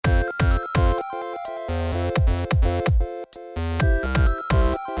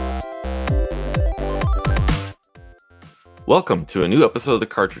Welcome to a new episode of the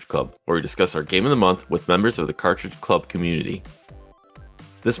Cartridge Club, where we discuss our game of the month with members of the Cartridge Club community.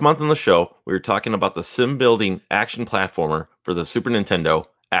 This month on the show, we are talking about the sim-building action platformer for the Super Nintendo,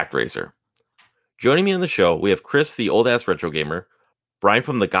 ActRaiser. Joining me on the show, we have Chris, the old-ass retro gamer, Brian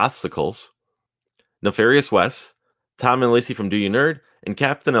from the Gothsicles, Nefarious West, Tom and Lacey from Do You Nerd, and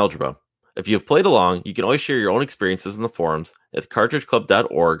Captain Algebra. If you have played along, you can always share your own experiences in the forums at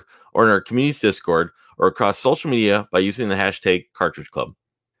cartridgeclub.org or in our community's Discord or across social media by using the hashtag Cartridge Club.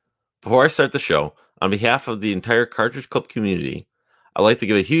 Before I start the show, on behalf of the entire Cartridge Club community, I'd like to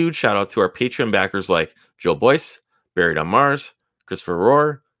give a huge shout out to our Patreon backers like Joe Boyce, Buried on Mars, Christopher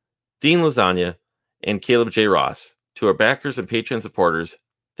Rohr, Dean Lasagna, and Caleb J. Ross. To our backers and Patreon supporters,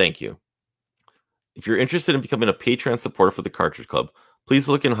 thank you. If you're interested in becoming a Patreon supporter for the Cartridge Club, please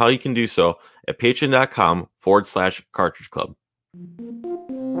look in how you can do so at patreon.com/Cartridge Club.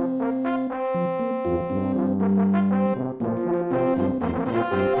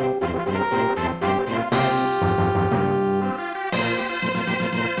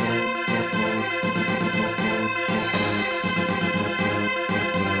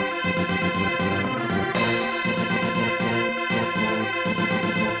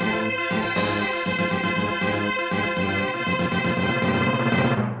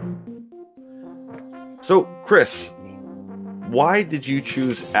 So, Chris, why did you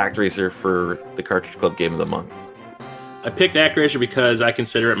choose ActRaiser for the Cartridge Club Game of the Month? I picked ActRaiser because I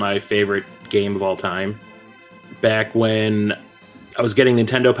consider it my favorite game of all time. Back when I was getting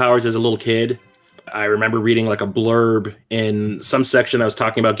Nintendo powers as a little kid, I remember reading like a blurb in some section that was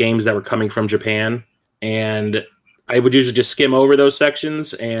talking about games that were coming from Japan, and I would usually just skim over those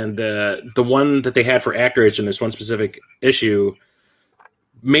sections, and the one that they had for ActRaiser in this one specific issue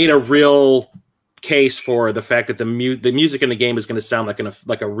made a real case for the fact that the music in the game is going to sound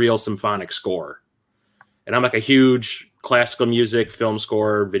like a real symphonic score. And I'm like a huge classical music, film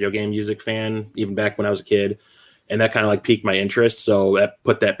score, video game music fan, even back when I was a kid. And that kind of like piqued my interest. So that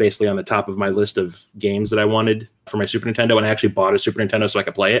put that basically on the top of my list of games that I wanted for my Super Nintendo. And I actually bought a Super Nintendo so I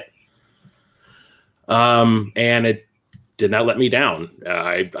could play it. And it did not let me down.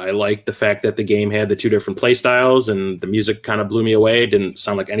 I liked the fact that the game had the two different play styles, and the music kind of blew me away. It didn't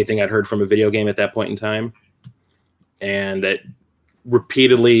sound like anything I'd heard from a video game at that point in time. And it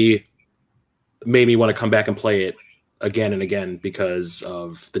repeatedly made me want to come back and play it again and again because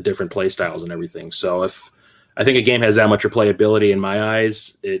of the different play styles and everything. So if I think a game has that much replayability in my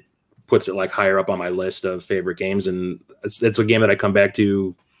eyes, it puts it like higher up on my list of favorite games. And it's a game that I come back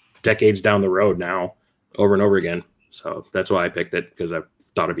to decades down the road now, over and over again. So that's why I picked it, because I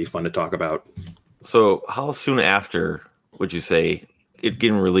thought it'd be fun to talk about. So how soon after would you say it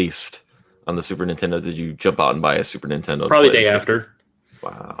getting released on the Super Nintendo did you jump out and buy a Super Nintendo? Probably the day after.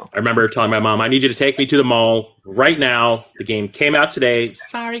 Wow. I remember telling my mom, I need you to take me to the mall right now. The game came out today.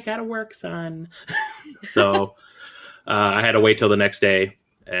 Sorry, gotta work, son. So I had to wait till the next day,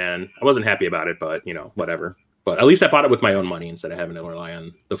 and I wasn't happy about it, but whatever. But at least I bought it with my own money instead of having to rely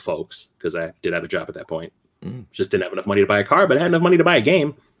on the folks, because I did have a job at that point. Just didn't have enough money to buy a car, but I had enough money to buy a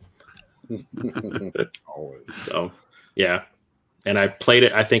game. Always. So, yeah. And I played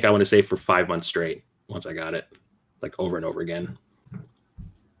it, I think I want to say, for 5 months straight once I got it, like over and over again.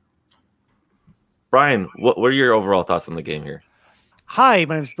 Brian, what are your overall thoughts on the game here? Hi,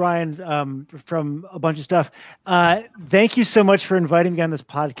 my name's Brian from a bunch of stuff. Thank you so much for inviting me on this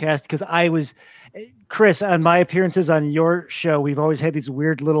podcast, because Chris, on my appearances on your show, we've always had these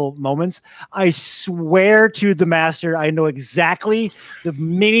weird little moments. I swear to the master, I know exactly the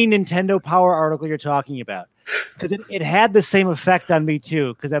mini Nintendo Power article you're talking about, because it had the same effect on me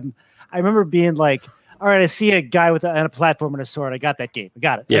too. Because I remember being like, all right, I see a guy with a platform and a sword. I got that game. I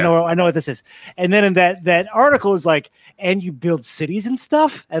got it. Yeah. I know what this is. And then in that article was like, and you build cities and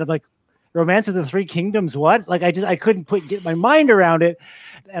stuff. And I'm like, Romance of the Three Kingdoms, what? Like I couldn't get my mind around it.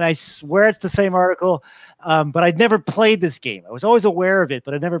 And I swear it's the same article. But I'd never played this game. I was always aware of it,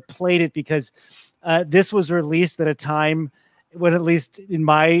 but I never played it because this was released at a time when, at least in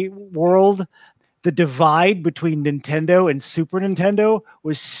my world, the divide between Nintendo and Super Nintendo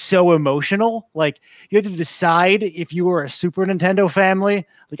was so emotional. Like, you had to decide if you were a Super Nintendo family.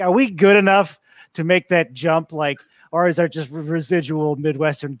 Like, are we good enough to make that jump? Like, or is our just residual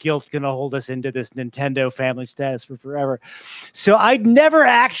Midwestern guilt going to hold us into this Nintendo family status for forever? So I'd never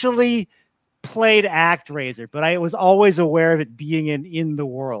actually played ActRaiser, but I was always aware of it being in the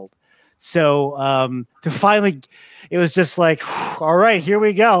world. So to finally, it was just like, all right, here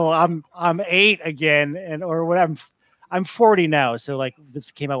we go. I'm 8 again, or what? I'm 40 now. So like, this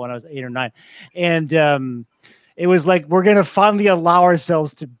came out when I was 8 or 9, and it was like, we're gonna finally allow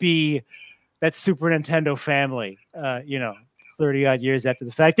ourselves to be that Super Nintendo family, 30 odd years after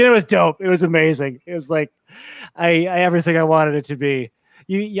the fact. And it was dope. It was amazing. It was like I everything I wanted it to be.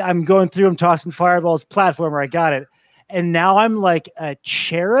 I'm going through, I'm tossing fireballs, platformer, I got it. And now I'm like a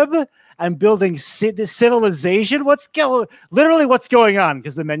cherub. I'm building this civilization. What's going on?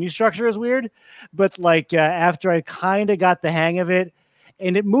 Because the menu structure is weird. But like after I kind of got the hang of it,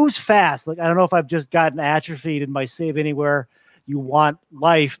 and it moves fast. Like I don't know if I've just gotten atrophied in my save anywhere you want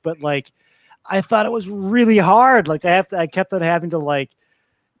life, but like I thought it was really hard. Like I kept on having to like,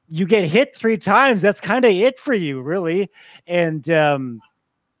 you get hit 3 times. That's kind of it for you, really. And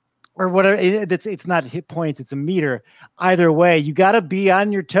or whatever. It's not hit points. It's a meter. Either way, you got to be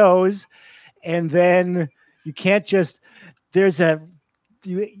on your toes, and then you can't just. There's an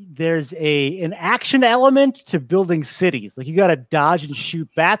action element to building cities. Like you got to dodge and shoot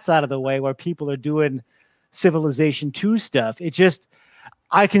bats out of the way while people are doing Civilization 2 stuff. It just,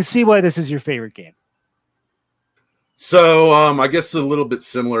 I can see why this is your favorite game. So I guess a little bit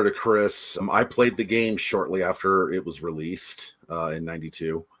similar to Chris. I played the game shortly after it was released in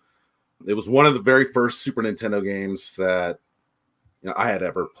 '92. It was one of the very first Super Nintendo games that I had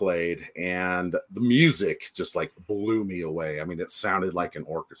ever played, and the music just like blew me away. I mean, it sounded like an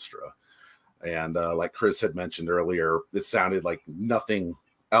orchestra, and like Chris had mentioned earlier, it sounded like nothing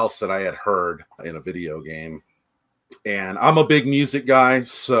else that I had heard in a video game. And I'm a big music guy,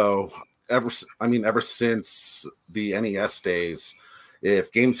 so ever since the NES days,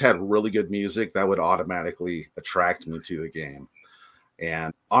 if games had really good music, that would automatically attract me to the game.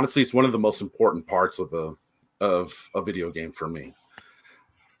 And honestly, it's one of the most important parts of a video game for me.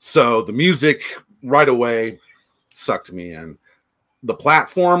 So the music right away sucked me in. The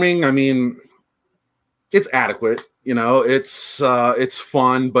platforming, I mean, it's adequate. It's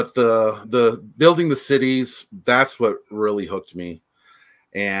fun, but the building the cities, that's what really hooked me.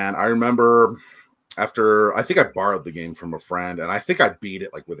 And I remember I think I borrowed the game from a friend, and I think I beat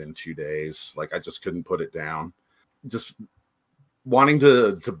it like within 2 days. Like I just couldn't put it down. Just wanting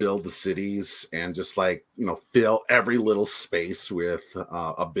to build the cities and just like, fill every little space with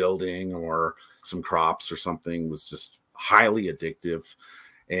a building or some crops or something was just highly addictive.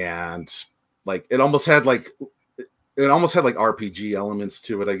 And like, it almost had like RPG elements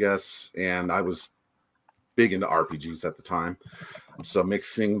to it, I guess. And I was big into RPGs at the time. So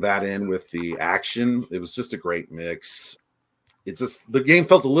mixing that in with the action, it was just a great mix. The game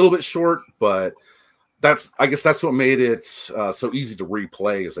felt a little bit short, but I guess that's what made it so easy to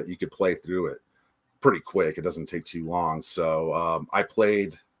replay, is that you could play through it pretty quick. It doesn't take too long. So I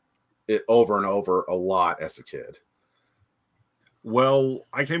played it over and over a lot as a kid. Well,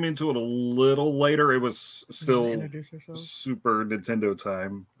 I came into it a little later. It was still Super Nintendo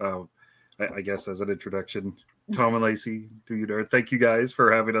time. I guess as an introduction, Tom and Lacey, thank you guys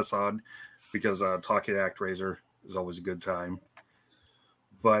for having us on, because talking ActRaiser is always a good time.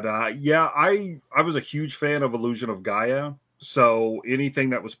 But I was a huge fan of Illusion of Gaia. So anything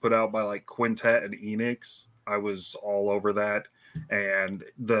that was put out by like Quintet and Enix, I was all over that. And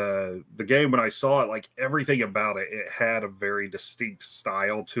the game, when I saw it, like everything about it, it had a very distinct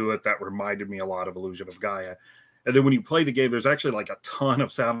style to it that reminded me a lot of Illusion of Gaia. And then when you play the game, there's actually like a ton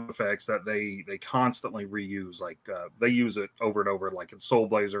of sound effects that they constantly reuse. Like they use it over and over, like in Soul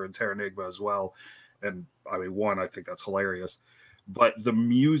Blazer and Terranigma as well. And I mean, I think that's hilarious. But the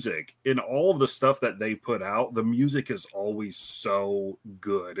music in all of the stuff that they put out, the music is always so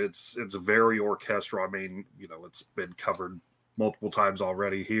good. It's very orchestral. I mean, it's been covered multiple times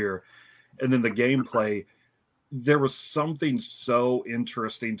already here. And then the gameplay, there was something so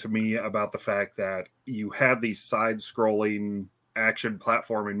interesting to me about the fact that you had these side-scrolling action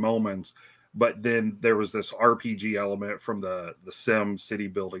platforming moments, but then there was this RPG element from the Sim city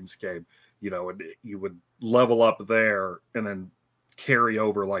building game, and you would level up there and then carry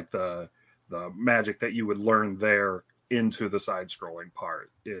over like the magic that you would learn there into the side-scrolling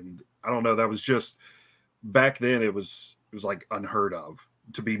part. And I don't know, that was just, back then it was like unheard of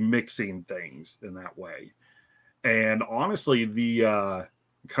to be mixing things in that way. And honestly, the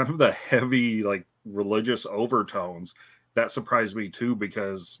kind of the heavy like religious overtones, that surprised me too,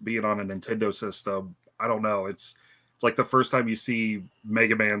 because being on a Nintendo system, I don't know, it's like the first time you see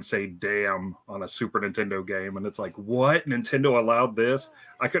Mega Man say damn on a Super Nintendo game, and it's like, what? Nintendo allowed this?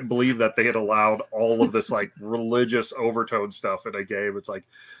 I couldn't believe that they had allowed all of this like religious overtone stuff in a game. It's like,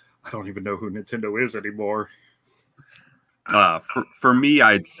 I don't even know who Nintendo is anymore. For me,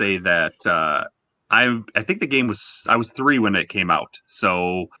 I'd say that I think the game I was 3 when it came out,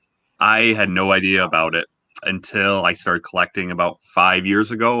 so I had no idea about it until I started collecting about 5 years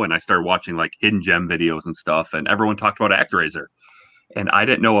ago, and I started watching like hidden gem videos and stuff, and everyone talked about ActRaiser. and I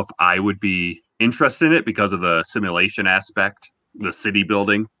didn't know if I would be interested in it because of the simulation aspect, the city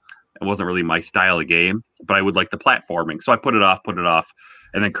building. It wasn't really my style of game, but I would like the platforming. So I put it off.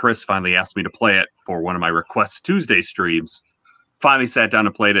 And then Chris finally asked me to play it for one of my Request Tuesday streams. Finally sat down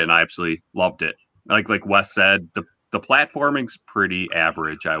and played it, and I absolutely loved it. Like Wes said, the platforming's pretty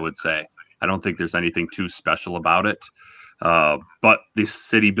average, I would say. I don't think there's anything too special about it. But the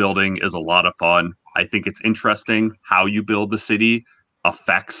city building is a lot of fun. I think it's interesting how you build the city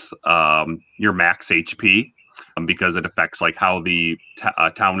affects your max HP. Because it affects like how the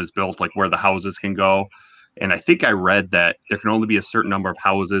town is built, like where the houses can go. And I think I read that there can only be a certain number of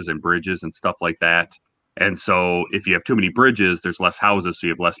houses and bridges and stuff like that. And so if you have too many bridges, there's less houses, so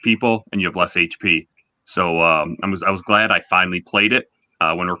you have less people and you have less HP. So I was glad I finally played it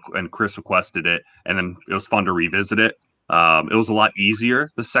when Chris requested it, and then it was fun to revisit it. It was a lot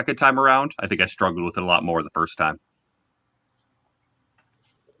easier the second time around. I think I struggled with it a lot more the first time.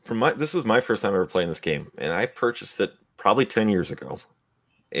 This was my first time ever playing this game, and I purchased it probably 10 years ago.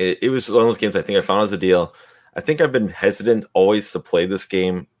 It was one of those games I think I found as a deal. I think I've been hesitant always to play this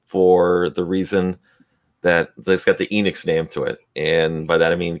game for the reason that it's got the Enix name to it. And by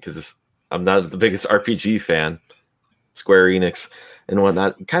that I mean because I'm not the biggest RPG fan, Square Enix and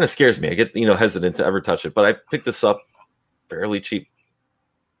whatnot. It kind of scares me. I get hesitant to ever touch it. But I picked this up fairly cheap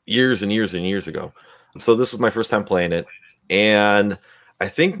years and years and years ago. So this was my first time playing it. And I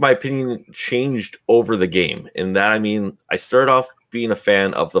think my opinion changed over the game. In that, I mean, I started off being a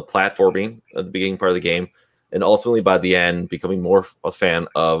fan of the platforming at the beginning part of the game, and ultimately by the end, becoming more a fan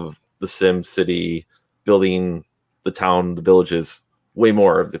of the Sim City, building the town, the villages, way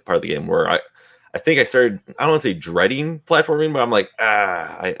more of the part of the game. Where I think I started, I don't want to say dreading platforming, but I'm like,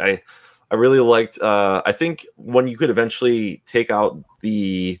 I really liked. I think when you could eventually take out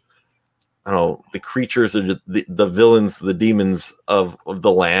the creatures or the villains, the demons of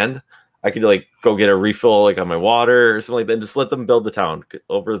the land, I could like go get a refill like on my water or something like that, and just let them build the town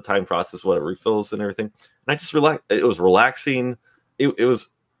over the time process, what it refills and everything. And I just relaxed. It was relaxing.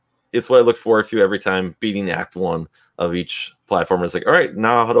 It's what I look forward to every time beating Act 1 of each platformer. It's like, all right,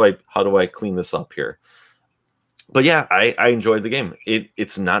 now how do I clean this up here? But yeah, I enjoyed the game.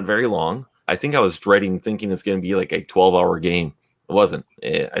 It's not very long. I think I was thinking it's going to be like a 12-hour game. It wasn't.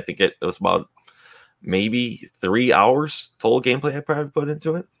 I think it was about maybe 3 hours total gameplay I probably put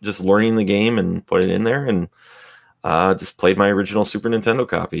into it. Just learning the game and put it in there, and just played my original Super Nintendo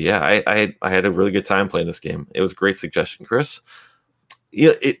copy. Yeah, I had a really good time playing this game. It was a great suggestion, Chris.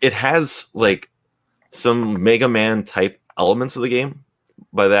 It has like some Mega Man type elements of the game.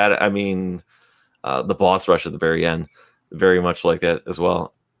 By that I mean the boss rush at the very end, very much like that as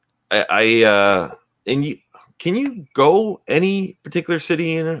well. Can you go any particular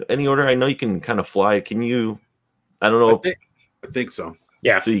city in any order? I know you can kind of fly. Can you? I don't know. I think so.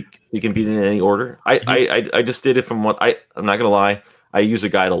 Yeah. So you can beat it in any order. I just did it from what I'm not gonna lie. I use a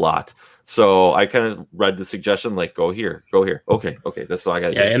guide a lot, so I kind of read the suggestion like go here. Okay, that's all I got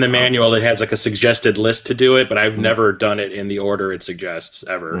to do. Yeah, in the manual it has like a suggested list to do it, but I've never done it in the order it suggests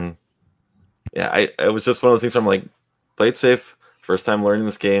ever. Mm-hmm. Yeah, it was just one of those things where I'm like, play it safe. First time learning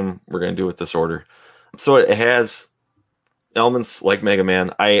this game, we're gonna do it this order. So it has elements like Mega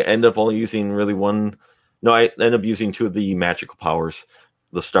Man. I end up only using really one. No, I end up using two of the magical powers,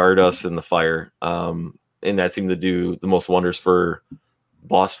 the Stardust and the Fire. And that seemed to do the most wonders for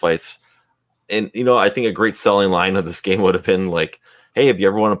boss fights. And, I think a great selling line of this game would have been like, hey, if you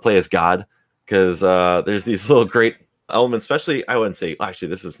ever want to play as God, because there's these little great elements, especially, I wouldn't say, actually,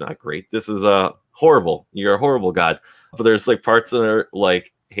 this is not great. This is horrible. You're a horrible God. But there's like parts that are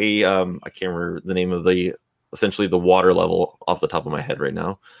like, hey, I can't remember the name of essentially the water level off the top of my head right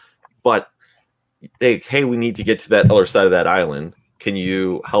now. But hey, we need to get to that other side of that island. Can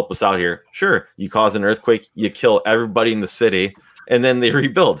you help us out here? Sure. You cause an earthquake, you kill everybody in the city, and then they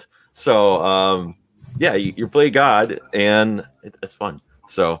rebuild. So, yeah, you play God, and it's fun.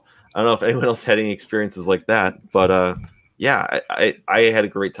 So I don't know if anyone else had any experiences like that, but yeah, I had a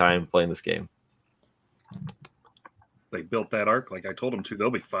great time playing this game. They built that arc like I told them to. They'll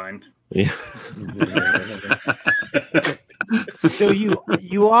be fine. Yeah. So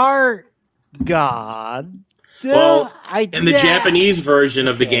you are God. Well, in the Japanese version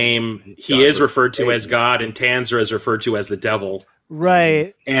of the game, he is referred to as God, and Tanzra is referred to as the devil.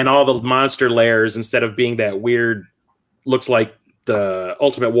 Right. And all the monster layers, instead of being that weird, looks like the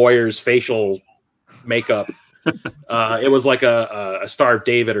Ultimate Warrior's facial makeup, it was like a Star of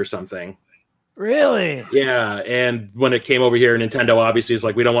David or something. Really? Yeah, and when it came over here, Nintendo obviously is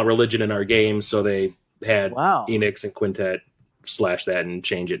like, we don't want religion in our games, so they had Enix and Quintet slash that and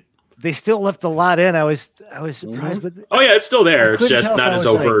change it. they still left a lot in. I was surprised, but oh yeah, it's still there. It's just not as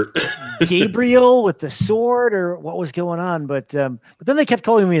overt. Like Gabriel with the sword, or what was going on. But then they kept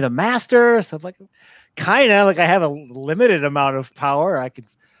calling me the master. So I'm like, kind of like I have a limited amount of power. I could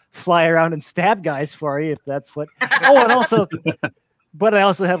fly around and stab guys for you if that's what. Oh, and also, but I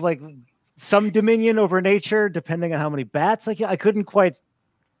also have like some dominion over nature, depending on how many bats I couldn't quite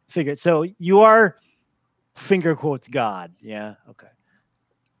figure it. So you are finger quotes God. Yeah. Okay.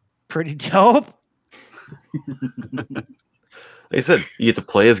 Pretty dope. Like I said, you get to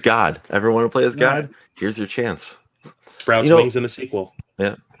play as God. Everyone to play as God. Here's your chance. Sprouts wings in the sequel.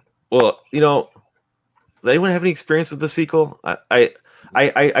 Yeah. Well, does anyone have any experience with the sequel? I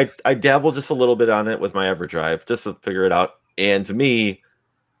dabbled just a little bit on it with my EverDrive just to figure it out. And to me,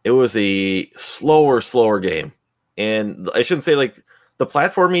 it was a slower game. And I shouldn't say like the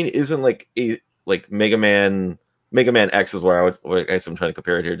platforming isn't like Mega Man X is where I'm trying to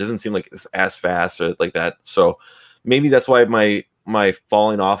compare it here. It doesn't seem like it's as fast or like that. So maybe that's why my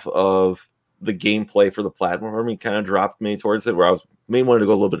falling off of the gameplay for the platforming kind of dropped me towards it, where I maybe wanted to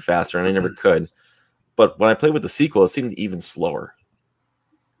go a little bit faster and I never could. But when I played with the sequel, it seemed even slower.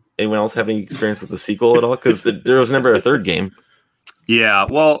 Anyone else have any experience with the sequel at all? Because there was never a third game. Yeah,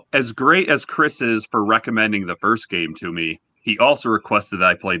 well, as great as Chris is for recommending the first game to me, he also requested that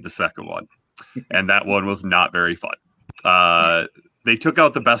I played the second one. And that one was not very fun. They took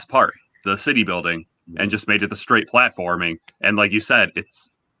out the best part, the city building, and just made it the straight platforming. And like you said,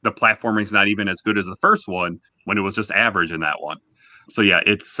 the platforming's not even as good as the first one when it was just average in that one. So yeah,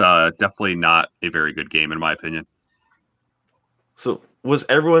 it's definitely not a very good game in my opinion. So was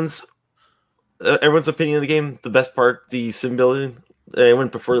everyone's opinion of the game the best part, the sim building? Did anyone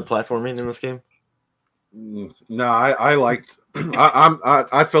prefer the platforming in this game? No, I liked.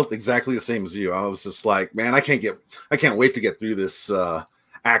 I felt exactly the same as you. I was just like, man, I can't wait to get through this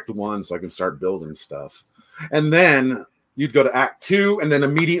Act 1 so I can start building stuff. And then you'd go to Act 2, and then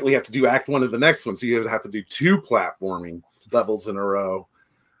immediately have to do Act 1 of the next one. So you would have to do 2 platforming levels in a row.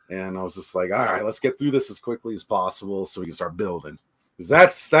 And I was just like, all right, let's get through this as quickly as possible so we can start building.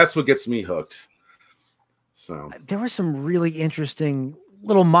 Because that's what gets me hooked. So there were some really interesting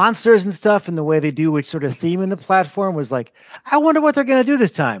little monsters and stuff, and the way they do which sort of theme in the platform was like, I wonder what they're going to do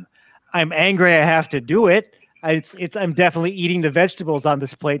this time. I'm angry I have to do it. I'm definitely eating the vegetables on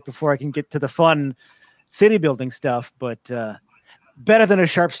this plate before I can get to the fun city building stuff, but better than a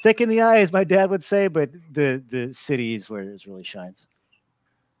sharp stick in the eye, as my dad would say, but the city is where it really shines.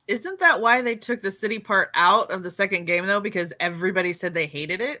 Isn't that why they took the city part out of the second game, though? Because everybody said they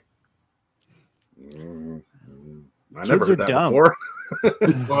hated it? I never heard that before.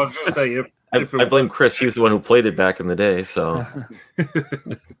 Well, I was gonna say, I blame Chris. He was the one who played it back in the day, so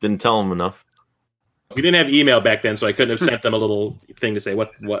didn't tell him enough. We didn't have email back then, so I couldn't have sent them a little thing to say, why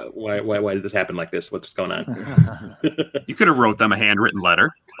did this happen like this? What's going on? You could have wrote them a handwritten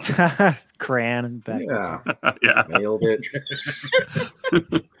letter. Crayon and back. Yeah. Nailed it.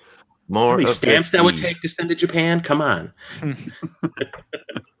 More How many stamps that would take to send to Japan? Come on.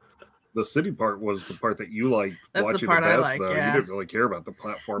 The city part was the part that you liked watching the part the best, I like, though. yeah. You didn't really care about the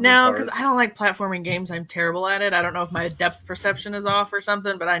platform. No, because I don't like platforming games. I'm terrible at it. I don't know if my depth perception is off or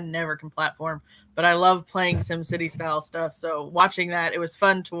something, but I never can platform. But I love playing SimCity style stuff. So watching that, it was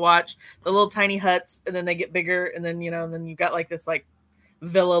fun to watch the little tiny huts, and then they get bigger, and then then you got like this like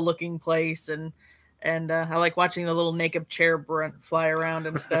villa looking place, and I like watching the little naked chair fly around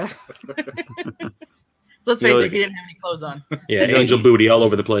and stuff. Let's face it, he didn't have any clothes on. Yeah, angel booty all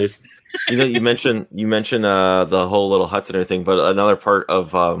over the place. You mentioned the whole little huts and everything, but another part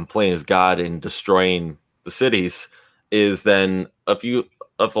of playing as God and destroying the cities is then a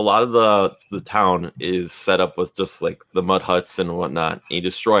lot of the town is set up with just like the mud huts and whatnot. And you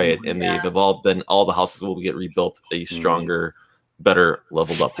destroy it, and they've evolved. Then all the houses will get rebuilt a stronger, better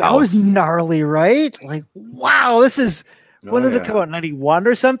leveled up house. That was gnarly, right? Like, wow, this is. When did it come out? 91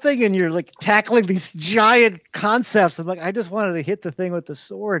 or something? And you're like tackling these giant concepts. I'm like, I just wanted to hit the thing with the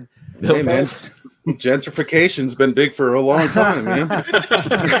sword. Hey, man. Gentrification's been big for a long time, man.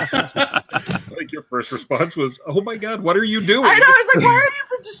 I think your first response was, "Oh my God, what are you doing?" I know. I was like, "Why are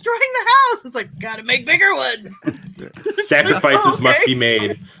you destroying the house?" It's like, gotta make bigger ones. Sacrifices must be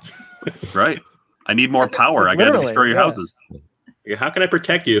made. Right. I need more power. I got to destroy your houses. Yeah, how can I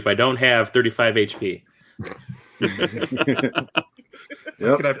protect you if I don't have 35 HP?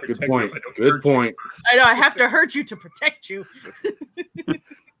 Yep, good point. Good point. I know. I have to hurt you to protect you.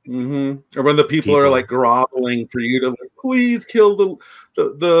 Or when the people are like groveling for you to like, please kill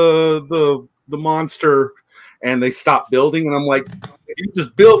the monster, and they stop building, and I'm like, if you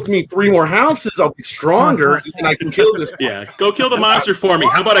just build me 3 more houses, I'll be stronger and I can kill this. Yeah, go kill the monster for me.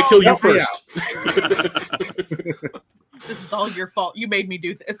 How about I kill you first? This is all your fault. You made me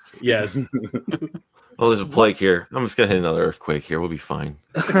do this. Yes. Oh, there's a plague here. I'm just gonna hit another earthquake here. We'll be fine.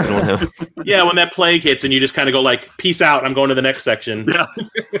 We don't have... Yeah, when that plague hits and you just kind of go like, peace out, I'm going to the next section. Yeah.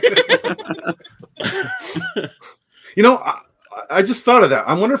 You know, I just thought of that.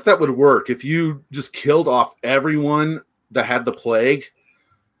 I wonder if that would work if you just killed off everyone that had the plague,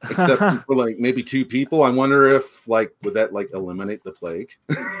 except for like maybe 2 people. I wonder if would that eliminate the plague?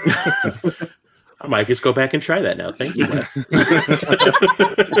 I might just go back and try that now. Thank you, Wes.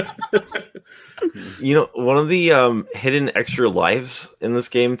 You know, one of the hidden extra lives in this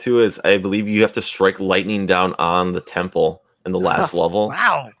game too is I believe you have to strike lightning down on the temple in the last level.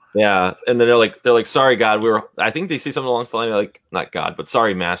 Wow. Yeah, and then they're like, sorry, God, I think they say something along the line like, not God, but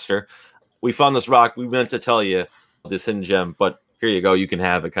sorry, Master, we found this rock. We meant to tell you this hidden gem, but here you go, you can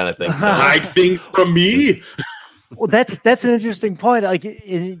have it, kind of thing. So, hide things from me. Well, that's an interesting point. Like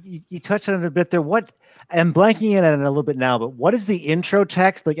you touched on it a bit there. What I'm blanking in on it a little bit now, but what is the intro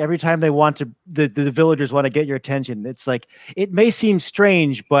text? Like every time they want to, the villagers want to get your attention. It's like it may seem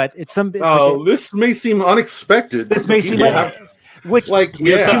strange, but it's some. Oh, this may seem unexpected. This may seem which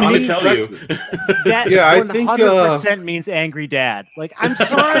we have something to tell you. That yeah, I think 100% means angry dad. Like I'm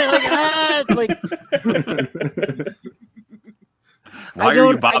sorry, Why are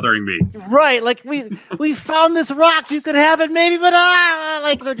you bothering me? Right, like we found this rock. You could have it, maybe, but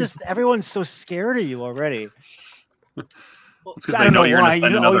they're just everyone's so scared of you already. It's because they know you're going to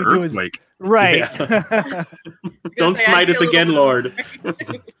send another earthquake. Right. Yeah. Don't smite us again, Lord.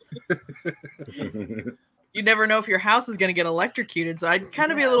 You never know if your house is going to get electrocuted, so I'd kind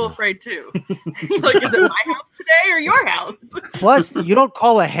of be a little afraid too. Like, is it my house today or your house? Plus, you don't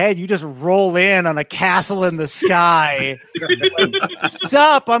call ahead; you just roll in on a castle in the sky.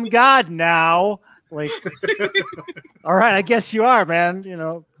 Sup? I'm God now. Like, all right, I guess you are, man. You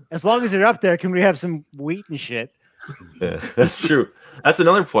know, as long as you're up there, can we have some wheat and shit? Yeah, that's true. That's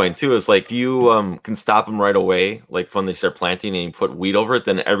another point too. Is like you can stop them right away. Like when they start planting and you put wheat over it,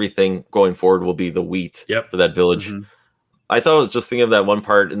 then everything going forward will be the wheat for that village. Mm-hmm. I thought I was just thinking of that one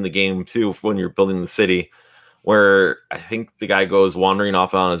part in the game too, when you're building the city, where I think the guy goes wandering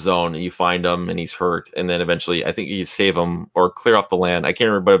off on his own, and you find him and he's hurt, and then eventually I think you save him or clear off the land. I can't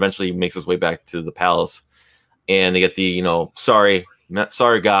remember, but eventually he makes his way back to the palace, and they get the sorry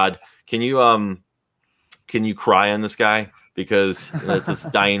God, can you cry on this guy? Because it's this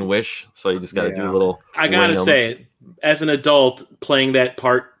dying wish, so you just got to do a little. I gotta say, as an adult playing that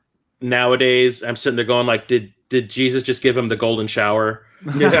part nowadays, I'm sitting there going like, did Jesus just give him the golden shower?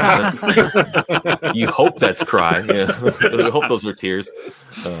 Yeah. You hope that's cry. Yeah, I hope those are tears.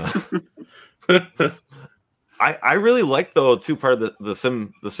 I really like though too. Part of the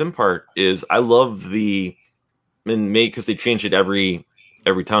sim part is I love because they change it every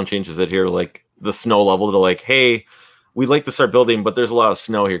town changes it here, like the snow level to like, hey, we'd like to start building, but there's a lot of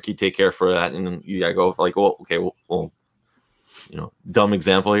snow here. Can you take care for that? And then you gotta go like, well, okay, well, dumb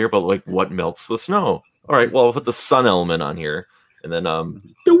example here, but like, what melts the snow? All right, well, I'll put the sun element on here, and then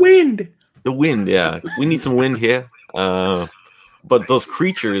the wind. Yeah, we need some wind here. But those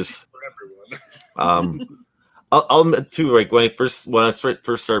creatures, I'll admit too, like when I first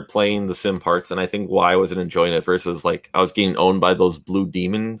started playing the sim parts, and I think why I wasn't enjoying it versus like I was getting owned by those blue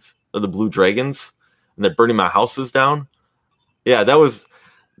demons or the blue dragons. And they're burning my houses down. Yeah, that was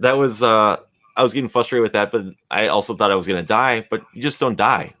I was getting frustrated with that, but I also thought I was gonna die, but you just don't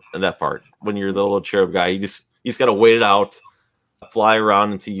die in that part. When you're the little cherub guy, you just gotta wait it out, fly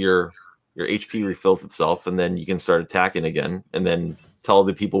around until your HP refills itself, and then you can start attacking again, and then tell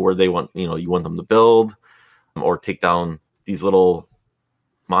the people where they want, you want them to build or take down these little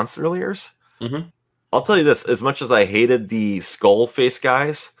monster layers. Mm-hmm. I'll tell you this, as much as I hated the skull face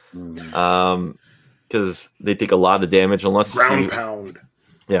guys, because they take a lot of damage unless ground pound.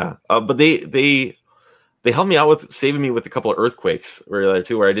 Yeah, but they helped me out with saving me with a couple of earthquakes where I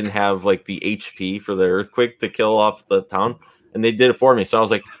didn't have like the HP for the earthquake to kill off the town, and they did it for me. So I was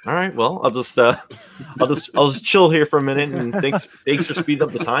like, all right, well, I'll just chill here for a minute, and thanks for speeding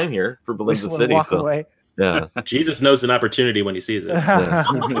up the time here for building the city. Walk away. Yeah, Jesus knows an opportunity when he sees it.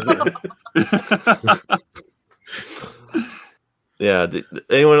 Yeah. Did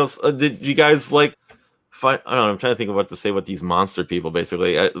anyone else? Did you guys like? I don't know. I'm trying to think of what to say about these monster people.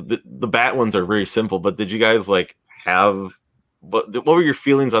 Basically, the bat ones are very simple. But did you guys like have? What were your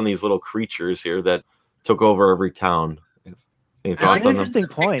feelings on these little creatures here that took over every town? Any thoughts on them? Interesting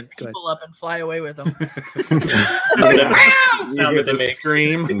point. Pick people up and fly away with them. Sound that they make.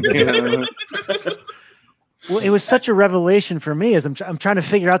 Scream. Well, it was such a revelation for me as I'm trying to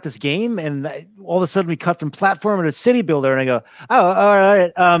figure out this game, and all of a sudden we cut from platformer to city builder, and I go,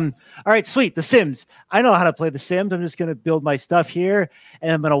 oh, all right, sweet, The Sims. I know how to play The Sims. I'm just going to build my stuff here,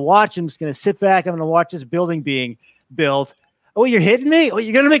 and I'm going to watch. I'm just going to sit back. I'm going to watch this building being built. Oh, you're hitting me? Oh,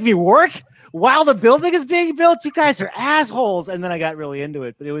 you're going to make me work while the building is being built? You guys are assholes. And then I got really into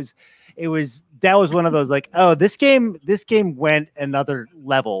it, but that was one of those like, oh, this game went another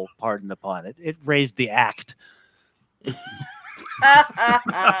level, pardon the pun. It raised the act.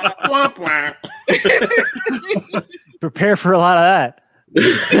 Prepare for a lot of that.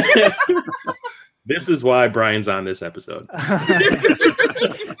 This is why Brian's on this episode.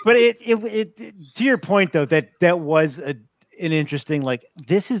 But it to your point though, that was an interesting, like,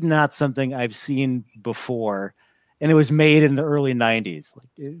 this is not something I've seen before. And it was made in the early 90s. Like,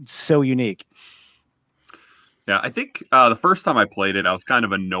 it's so unique. Yeah, I think the first time I played it, I was kind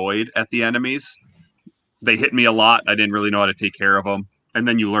of annoyed at the enemies. They hit me a lot. I didn't really know how to take care of them. And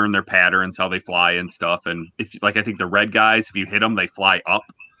then you learn their patterns, how they fly and stuff. And if, like, I think the red guys, if you hit them, they fly up.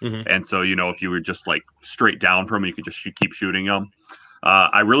 Mm-hmm. And so, if you were just like straight down from them, you could just keep shooting them.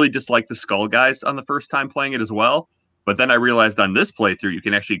 I really disliked the skull guys on the first time playing it as well. But then I realized on this playthrough, you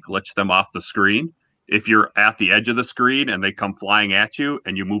can actually glitch them off the screen. If you're at the edge of the screen and they come flying at you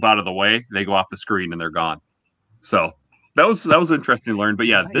and you move out of the way, they go off the screen and they're gone. So that was interesting to learn. But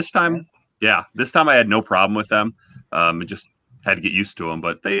yeah, this time I had no problem with them. I just had to get used to them.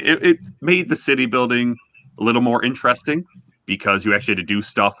 But it made the city building a little more interesting because you actually had to do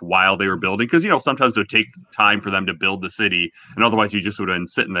stuff while they were building. Because, sometimes it would take time for them to build the city. And otherwise you just would have been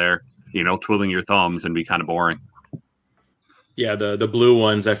sitting there, twiddling your thumbs and be kind of boring. Yeah, the blue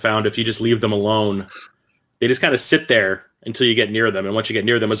ones I found, if you just leave them alone, they just kind of sit there until you get near them. And once you get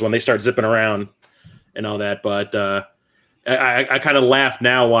near them is when they start zipping around and all that. But I kind of laughed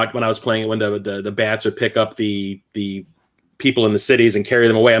now when I was playing it, when the bats would pick up the people in the cities and carry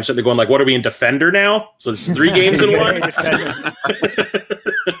them away. I'm sitting there going like, what are we in Defender now? So this is 3 games in one?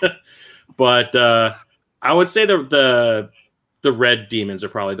 But I would say the red demons are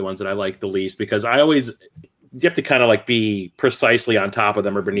probably the ones that I like the least, because you have to kind of like be precisely on top of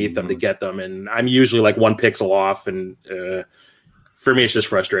them or beneath them to get them. And I'm usually like 1 pixel off. And for me, it's just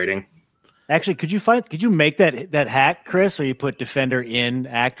frustrating. Actually, could you make that hack, Chris, where you put Defender in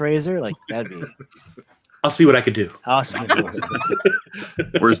ActRaiser? Like, that'd be. I'll see what I could do. Awesome.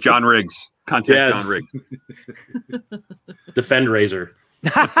 Where's John Riggs? Contest yes. John Riggs. Defendraiser.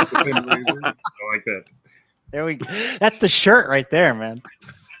 I like that. There we go. That's the shirt right there, man.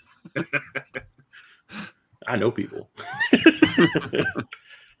 I know people.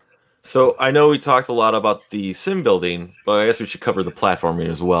 So I know we talked a lot about the sim building, but I guess we should cover the platforming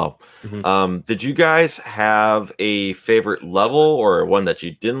as well. Mm-hmm. Did you guys have a favorite level or one that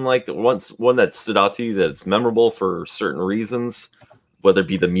you didn't like, one that stood out to you that's memorable for certain reasons, whether it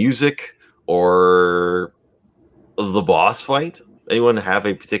be the music or the boss fight? Anyone have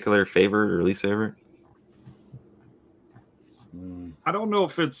a particular favorite or least favorite? I don't know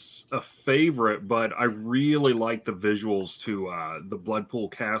if it's a favorite, but I really like the visuals to the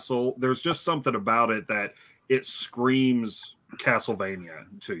Bloodpool Castle. There's just something about it that it screams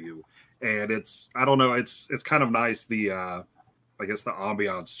Castlevania to you. And it's kind of nice. I guess the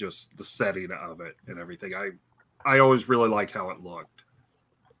ambiance, just the setting of it and everything. I always really liked how it looked.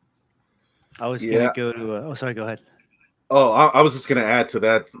 I was going to go to, sorry, go ahead. Oh, I was just going to add to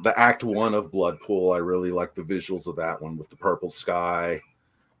that, the Act 1 of Bloodpool. I really like the visuals of that one with the purple sky.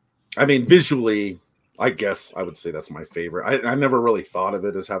 I mean, visually, I guess I would say that's my favorite. I never really thought of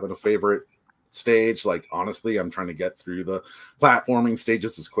it as having a favorite stage. Like, honestly, I'm trying to get through the platforming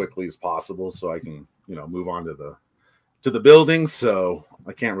stages as quickly as possible so I can, move on to the buildings. So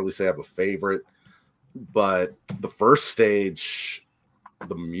I can't really say I have a favorite. But the first stage,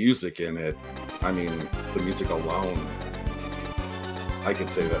 the music in it, I mean, the music alone, I can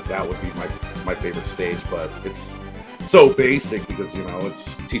say that would be my favorite stage, but it's so basic because,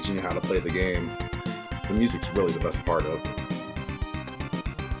 it's teaching you how to play the game. The music's really the best part of it.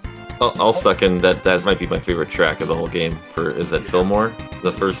 I'll second that. That might be my favorite track of the whole game. Is that Fillmore?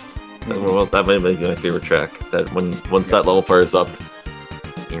 The first, well, that might be my favorite track. That once that level fires up,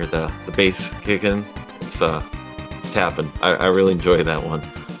 you hear the bass kicking. It's tapping. I really enjoy that one.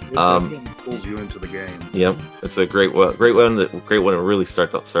 Pulls you into the game. Yep, it's a great one. Great one to really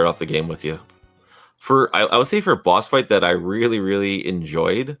start off the game with you. I would say for a boss fight that I really, really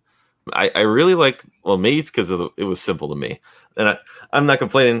enjoyed. I really like. Well, maybe it's because it was simple to me, and I'm not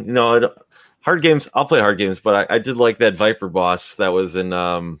complaining. Hard games. I'll play hard games, but I did like that Viper boss that was in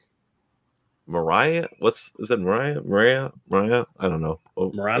Mariah. Is that Mariah? I don't know.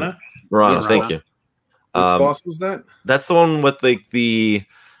 Marana. Marana. Thank you. boss was that? That's the one with the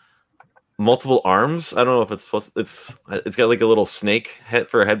multiple arms. I don't know if it's got like a little snake head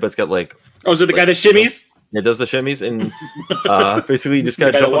for a head, but it's got like. Oh, is it the guy that shimmies? It does the shimmies, and basically you just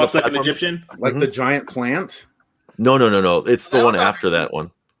gotta jump on the like an Egyptian, like the giant plant. No. It's the one after that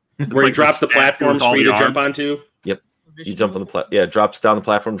one where he drops the platforms for you to jump onto. Yep, you jump on the it drops down the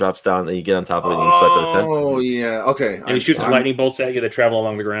platform, drops down, and you get on top of it. And you swipe at its head. Oh yeah, okay. And he shoots some lightning bolts at you that travel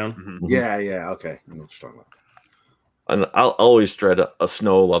along the ground. Mm-hmm. Yeah, okay. I know what you're talking about. And I'll always dread a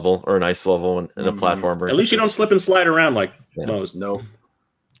snow level or an ice level in a platformer. At least you don't slip and slide around like most. No.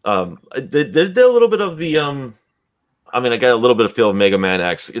 They did a little bit of the I mean, I got a little bit of feel of Mega Man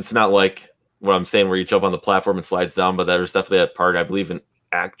X. It's not like what I'm saying where you jump on the platform and slides down, but there's definitely that part, I believe, in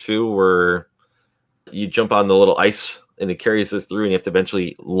Act 2 where you jump on the little ice and it carries us through and you have to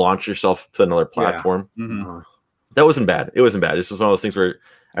eventually launch yourself to another platform. Yeah. Mm-hmm. That wasn't bad. It wasn't bad. It's just one of those things where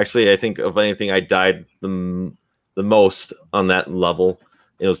actually I think of anything I died the most on that level.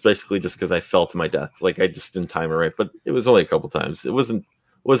 It was basically just because I fell to my death. Like I just didn't time it right, but it was only a couple times. It wasn't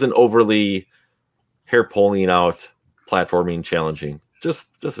overly hair pulling out platforming challenging. Just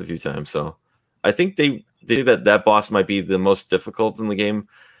a few times. So I think they that boss might be the most difficult in the game.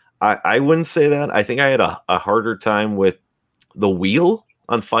 I wouldn't say that. I think I had a harder time with the wheel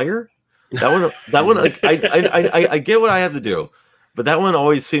on fire. That one like I get what I have to do, but that one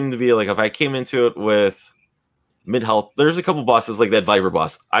always seemed to be like if I came into it with mid health, there's a couple bosses like that Viper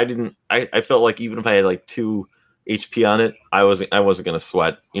boss. I felt like even if I had like 2 HP on it, I wasn't gonna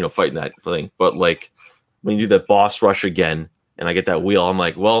sweat, fighting that thing. But like when you do that boss rush again, and I get that wheel, I'm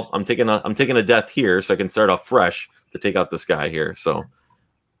like, well, I'm taking a death here, so I can start off fresh to take out this guy here. So,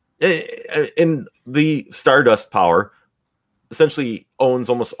 in the Stardust power, essentially owns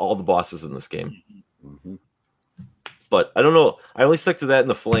almost all the bosses in this game. Mm-hmm. But I don't know. I only stuck to that in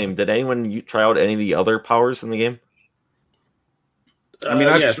the flame. Did anyone try out any of the other powers in the game? I mean,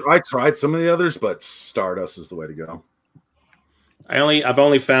 I tried some of the others, but Stardust is the way to go. I've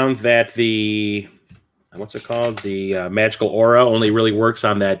only found that the what's it called? The magical aura only really works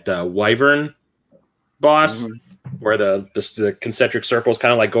on that wyvern boss, where the concentric circles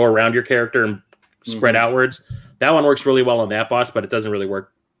kind of like go around your character and spread outwards. That one works really well on that boss, but it doesn't really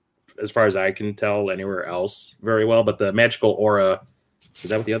work, as far as I can tell, anywhere else very well. But the magical aura, is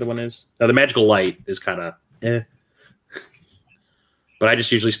that what the other one is? No, the magical light is kind of But I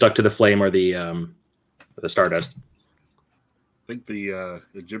just usually stuck to the flame or the Stardust. I think the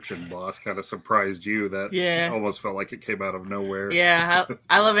Egyptian boss kind of surprised you. That almost felt like it came out of nowhere. Yeah,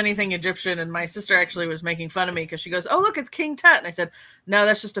 I love anything Egyptian, and my sister actually was making fun of me because she goes, "Oh, look, it's King Tut," and I said, "No,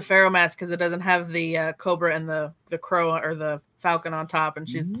 that's just a pharaoh mask because it doesn't have the cobra and the crow or the falcon on top." And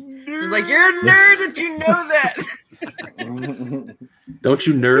she's like, "You're a nerd that you know that." Don't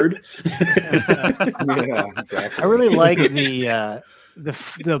you nerd? Yeah, exactly. I really like the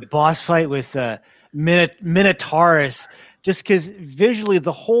boss fight with Minotaurus, just because visually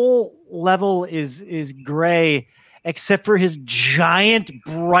the whole level is gray except for his giant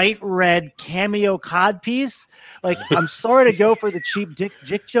bright red cameo codpiece. Like, I'm sorry to go for the cheap dick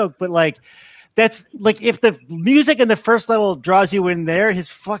joke, but like that's like if the music in the first level draws you in there, his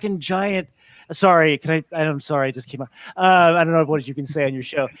fucking giant. Sorry, I'm sorry, I just came up. I don't know what you can say on your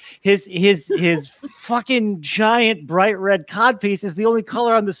show. His fucking giant bright red codpiece is the only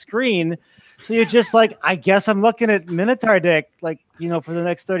color on the screen. So you're just like, I guess I'm looking at Minotaur dick, like, for the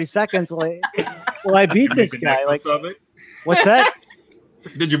next 30 seconds while I beat this guy. Like, what's that?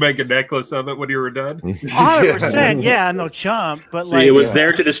 Did you make a necklace of it when you were done? 100%, yeah, no chump. But see, it was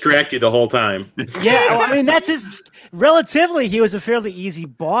there to distract you the whole time. Yeah, well, I mean, relatively, he was a fairly easy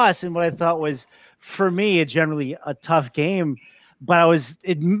boss, and what I thought was, for me, generally a tough game. But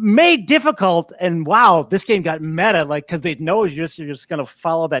it made difficult, and wow, this game got meta, like, because they know you're just gonna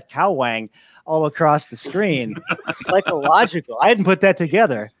follow that cow wang all across the screen. Psychological. I hadn't put that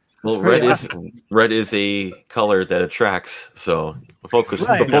together. Well, red is a color that attracts, so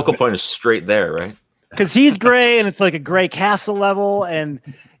the focal point is straight there, right? Because he's gray, and it's like a gray castle level, and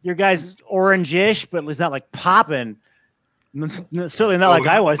your guy's orange-ish, but it's not like popping. Certainly not like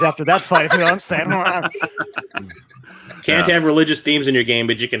I was after that fight. You know what I'm saying? Can't have religious themes in your game,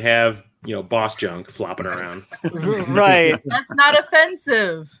 but you can have, boss junk flopping around. Right. That's not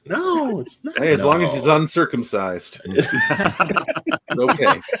offensive. No, it's not. Hey, as long as he's uncircumcised.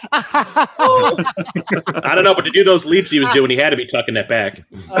 Okay. I don't know, but to do those leaps he was doing, he had to be tucking that back.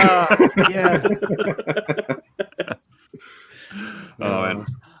 Yeah.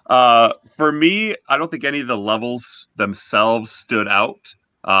 For me, I don't think any of the levels themselves stood out.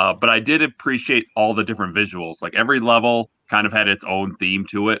 But I did appreciate all the different visuals. Like every level kind of had its own theme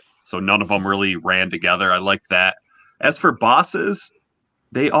to it. so none of them really ran together. I liked that. As for bosses,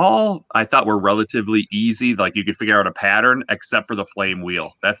 they all I thought were relatively easy. Like you could figure out a pattern, except for the flame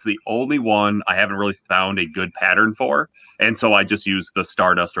wheel. That's the only one I haven't really found a good pattern for, and so I just use the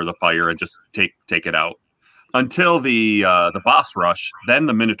stardust or the fire and just take it out until the boss rush. Then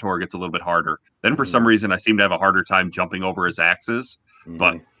the Minotaur gets a little bit harder. Then for some reason I seem to have a harder time jumping over his axes.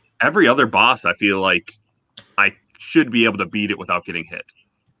 But every other boss, I feel like I should be able to beat it without getting hit.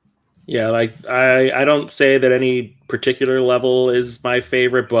 Yeah, like I don't say that any particular level is my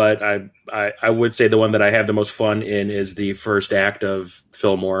favorite, but I would say the one that I have the most fun in is the first act of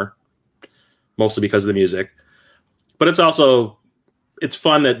Fillmore, mostly because of the music. But it's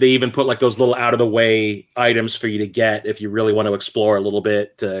fun that they even put like those little out of the way items for you to get if you really want to explore a little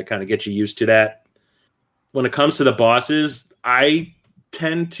bit to kind of get you used to that. When it comes to the bosses, I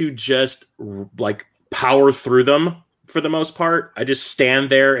tend to just like power through them for the most part. I just stand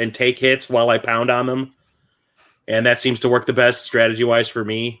there and take hits while I pound on them. And that seems to work the best strategy wise for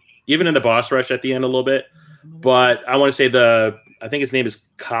me, even in the boss rush at the end a little bit. But I want to say I think his name is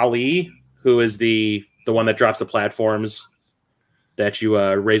Kali, who is the one that drops the platforms that you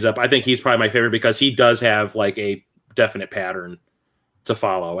raise up. I think he's probably my favorite because he does have like a definite pattern to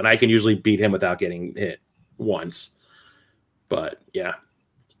follow, and I can usually beat him without getting hit once. But yeah.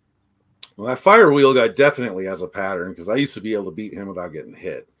 Well, that fire wheel guy definitely has a pattern because I used to be able to beat him without getting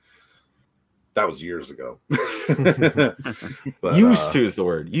hit. That was years ago. But, used to is the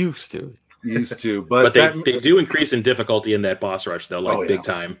word. Used to. But they do increase in difficulty in that boss rush though, like big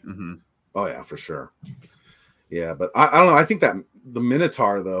time. Mm-hmm. Oh yeah, for sure. Yeah, but I don't know. I think that the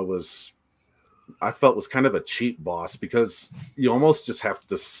Minotaur though I felt was kind of a cheap boss because you almost just have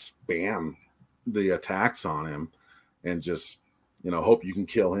to spam the attacks on him and just hope you can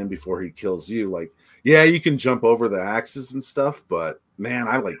kill him before he kills you. Like, yeah, you can jump over the axes and stuff, but man,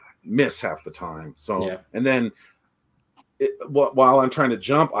 I like miss half the time. So, yeah. And then while I'm trying to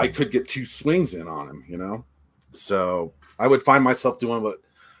jump, I could get 2 swings in on him, So I would find myself doing what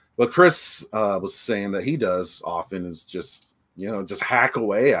Chris was saying that he does often is just hack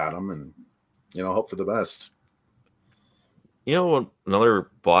away at him and, hope for the best. Another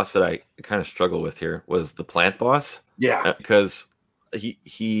boss that I kind of struggle with here was the plant boss. Yeah. Because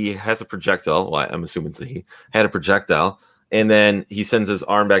he has a projectile. Well, I'm assuming he had a projectile. And then he sends his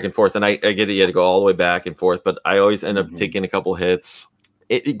arm back and forth. And I get it. You had to go all the way back and forth. But I always end up taking a couple hits.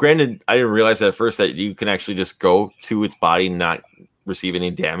 Granted, I didn't realize that at first that you can actually just go to its body and not receive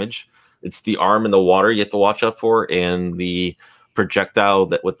any damage. It's the arm and the water you have to watch out for. And the projectile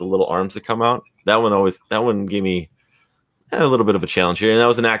that with the little arms that come out. That one gave me a little bit of a challenge here. And that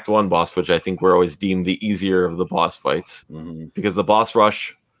was an Act 1 boss, which I think were always deemed the easier of the boss fights. Because the boss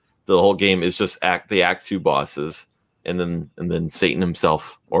rush, the whole game is just the Act 2 bosses. And then Satan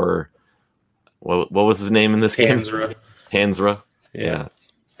himself, or what was his name in this game? Tanzra. Yeah.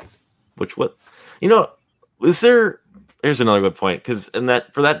 There's another good point, because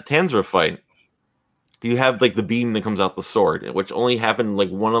for that Tanzra fight, you have like the beam that comes out the sword, which only happened like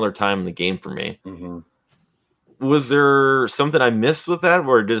one other time in the game for me. Was there something I missed with that,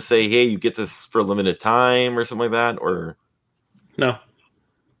 or did it say, hey, you get this for a limited time or something like that? Or no,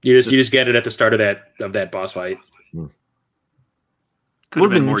 you just get it at the start of that boss fight. Could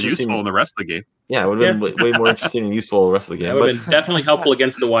have been more useful in the rest of the game. Yeah, it would have been way more interesting and useful in the rest of the game. That would have been definitely helpful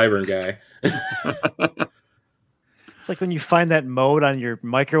against the Wyvern guy. It's like when you find that mode on your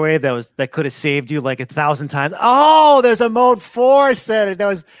microwave that could have saved you like 1,000 times. Oh, there's a mode 4 set.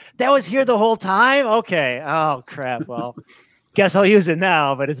 That was here the whole time. Okay. Oh crap. Well, guess I'll use it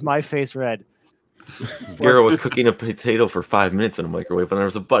now. But is my face red? Garo was cooking a potato for 5 minutes in a microwave, and there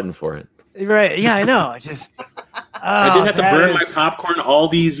was a button for it. Right? Yeah, I know. I didn't have to burn my popcorn all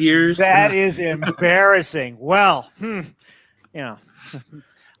these years. That is embarrassing. Well,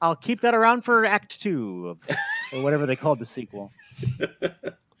 I'll keep that around for Act 2 or whatever they called the sequel.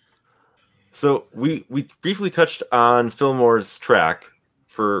 So we briefly touched on Fillmore's track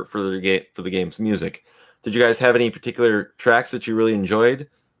for the game's music. Did you guys have any particular tracks that you really enjoyed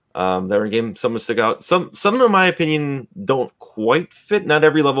that were in the game? Some stick out. Some, in my opinion, don't quite fit. Not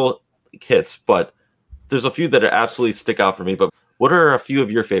every level hits, but there's a few that absolutely stick out for me. But what are a few of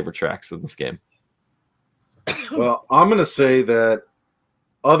your favorite tracks in this game? Well, I'm going to say that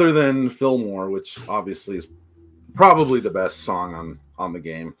other than Fillmore, which obviously is probably the best song on the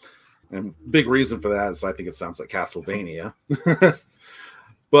game, and big reason for that is I think it sounds like Castlevania.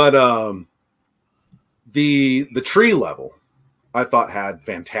 But the tree level, I thought had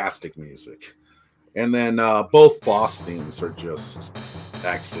fantastic music, and then both boss themes are just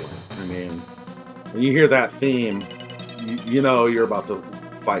excellent. I mean, when you hear that theme, you know you're about to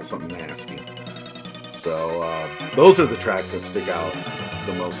fight something nasty. So those are the tracks that stick out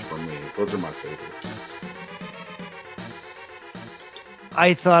the most for me. Those are my favorites.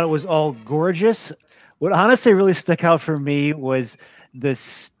 I thought it was all gorgeous. What honestly really stuck out for me was the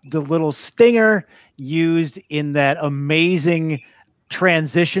little stinger used in that amazing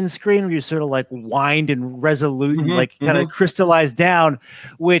transition screen where you sort of like wind and resolute and like kind of crystallize down,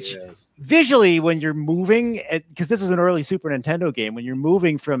 which visually when you're moving, because this was an early Super Nintendo game, when you're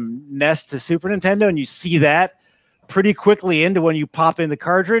moving from NES to Super Nintendo and you see that pretty quickly into when you pop in the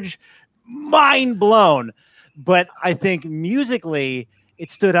cartridge, mind blown. But I think musically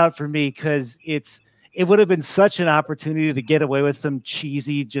it stood out for me because it would have been such an opportunity to get away with some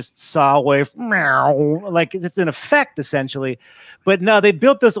cheesy, just saw wave, like it's an effect essentially. But no, they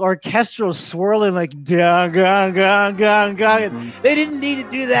built this orchestral swirling like gang, gang, gang, gang, gang. They didn't need to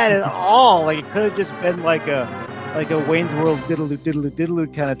do that at all. Like it could have just been like a Wayne's World diddle-oo, diddle-oo, diddle-oo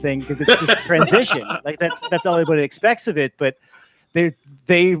kind of thing because it's just transition. Like that's all anybody expects of it. But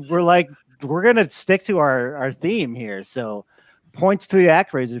they were like, we're gonna stick to our theme here. So points to the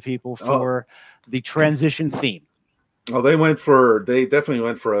ActRaiser people for the transition theme. Oh, they definitely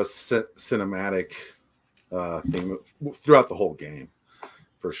went for a cinematic theme throughout the whole game,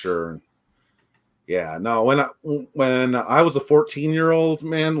 for sure. Yeah, no, when I was a 14-year-old,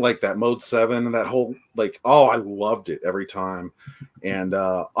 man, like that Mode 7 and that whole I loved it every time. And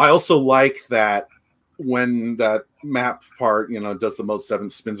I also like that when that map part, does the Mode 7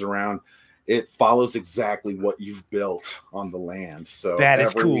 spins around, it follows exactly what you've built on the land. So that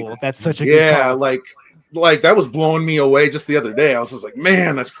is cool. That's such a good call. like that was blowing me away just the other day. I was just like,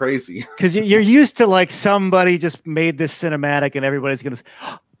 man, that's crazy. Because you're used to like somebody just made this cinematic and everybody's gonna say,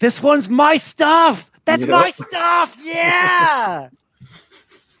 oh, this one's my stuff. That's my stuff. Yeah.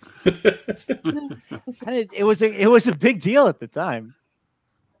 And it was a big deal at the time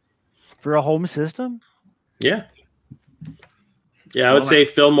for a home system. Yeah. Yeah, I would say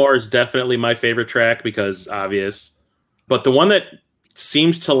Fillmore is definitely my favorite track because obvious. But the one that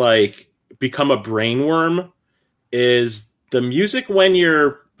seems to like become a brainworm is the music when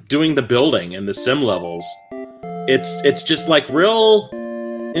you're doing the building and the sim levels. It's just like real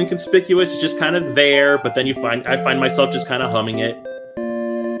inconspicuous. It's just kind of there, but then I find myself just kind of humming it.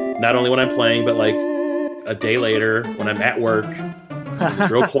 Not only when I'm playing, but like a day later when I'm at work.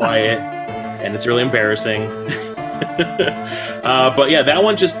 It's real quiet and it's really embarrassing. But yeah, that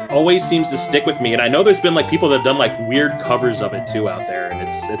one just always seems to stick with me. And I know there's been like people that have done like weird covers of it too out there, and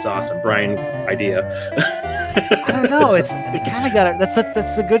it's awesome. Brian, idea. I don't know. It kind of got it.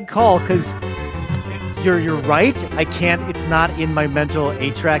 That's a good call because you're right. It's not in my mental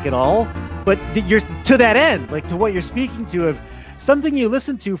 8-track at all. But you're to that end, like to what you're speaking to, of something you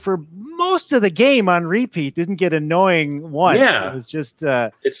listen to for most of the game on repeat didn't get annoying once. Yeah, it was just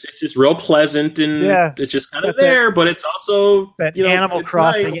it's just real pleasant and it's just kind of there, but it's also that Animal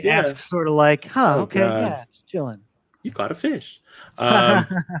Crossing esque sort of like, chilling. You caught a fish. But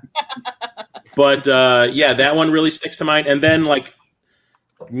that one really sticks to mind. And then like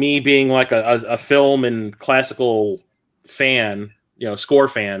me being like a film and classical fan, score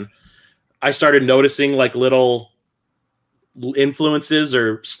fan, I started noticing like little influences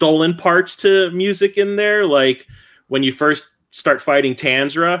or stolen parts to music in there. Like when you first start fighting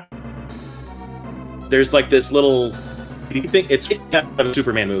Tanzra, there's like this little, you think it's a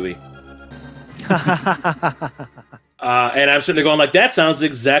Superman movie. And I'm sitting there going like, that sounds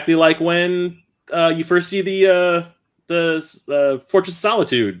exactly like when you first see the Fortress of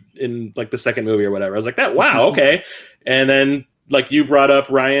Solitude in like the second movie or whatever. I was like, wow, okay. And then like you brought up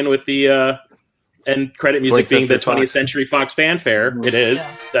Ryan with the and credit music being the 20th Century Fox fanfare. It is,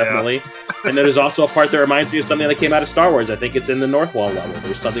 definitely. Yeah. And then there's also a part that reminds me of something that came out of Star Wars. I think it's in the North Wall level.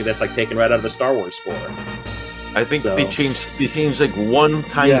 There's something that's like taken right out of a Star Wars score. I think they changed like one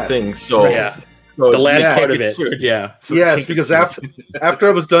tiny thing. So the last part of it. So yes, because after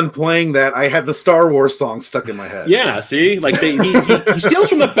I was done playing that, I had the Star Wars song stuck in my head. Yeah, see? Like he steals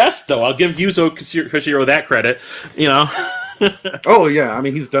from the best though. I'll give Yuzo Koshiro that credit, Oh yeah, I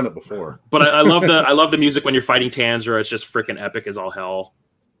mean he's done it before. But I love the music when you're fighting Tanzra. It's just freaking epic as all hell.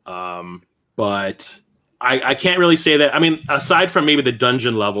 But I can't really say that. I mean, aside from maybe the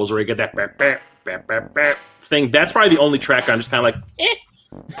dungeon levels where you get that thing, that's probably the only track I'm just kind of like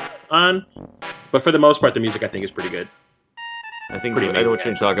on. But for the most part, the music I think is pretty good. I think I know what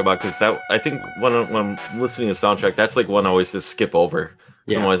you're talking about because I think when I'm listening to soundtrack, that's like one I always just skip over.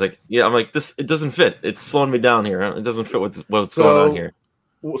 Yeah. I'm always like, I'm like, it doesn't fit. It's slowing me down here. It doesn't fit what's going on here.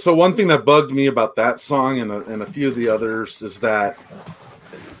 So one thing that bugged me about that song and a few of the others is that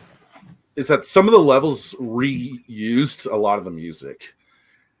some of the levels reused a lot of the music.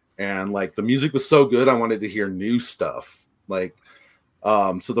 and like the music was so good, I wanted to hear new stuff. Like,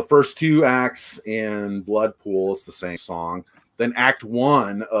 so the first 2 acts in Blood Pool is the same song. Then Act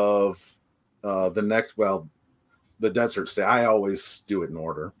 1 of the Desert State. I always do it in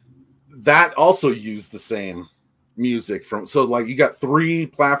order. That also used the same music from. So like you got 3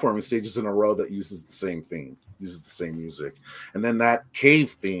 platforming stages in a row that uses the same theme, uses the same music, and then that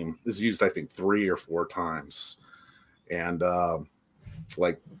cave theme is used I think 3 or 4 times, and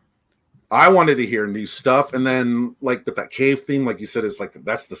like. I wanted to hear new stuff, and then like, but that cave theme, like you said, is like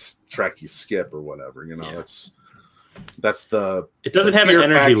that's the track you skip or whatever. You know, that's the. It doesn't have an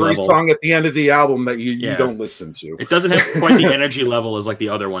energy Factory level song at the end of the album that you don't listen to. It doesn't have quite the energy level as like the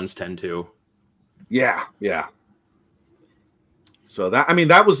other ones tend to. Yeah. So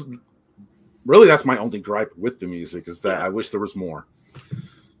that was really that's my only gripe with the music is that I wish there was more.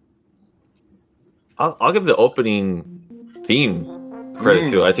 I'll give the opening theme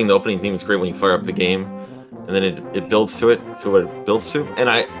credit too. I think the opening theme is great when you fire up the game, and then it builds to what it builds to. And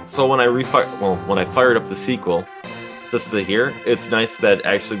when I fired up the sequel, just to hear, it's nice that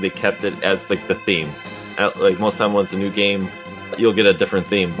actually they kept it as like the theme. Like most time when it's a new game, you'll get a different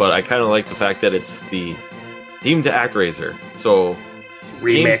theme, but I kind of like the fact that it's the theme to ActRaiser. So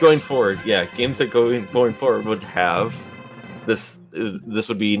Remix. Games going forward would have this. This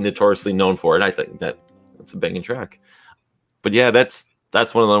would be notoriously known for it. I think that's a banging track. But yeah, that's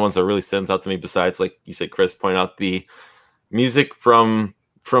one of the ones that really stands out to me. Besides, like you said, Chris, point out the music from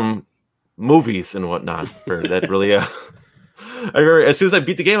movies and whatnot. That really, I remember as soon as I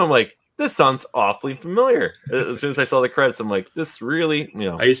beat the game, I'm like, this sounds awfully familiar. As soon as I saw the credits, I'm like, this really,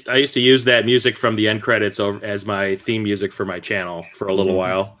 I used to use that music from the end credits as my theme music for my channel for a little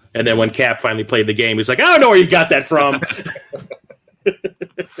while, and then when Cap finally played the game, he's like, I don't know where you got that from.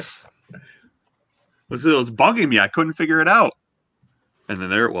 It was bugging me. I couldn't figure it out. And then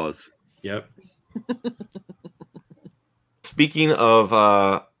there it was. Yep. Speaking of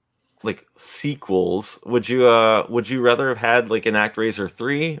like sequels, would you rather have had like an ActRaiser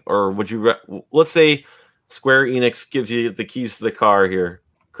 3, or would you let's say Square Enix gives you the keys to the car here,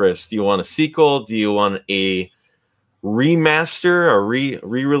 Chris? Do you want a sequel? Do you want a remaster, a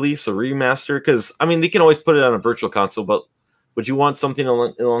re-release, a remaster? Because I mean, they can always put it on a virtual console, but would you want something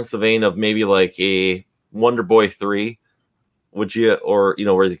along the vein of maybe like a Wonder Boy 3? Would you, or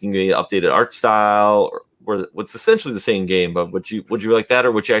where they can get updated art style, or where what's essentially the same game, but would you like that,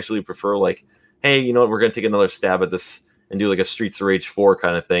 or would you actually prefer like, hey, you know what, we're gonna take another stab at this and do like a Streets of Rage 4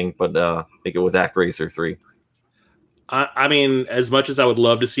 kind of thing, but make it with ActRaiser 3? I mean, as much as I would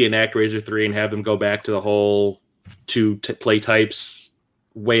love to see an ActRaiser 3 and have them go back to the whole two play types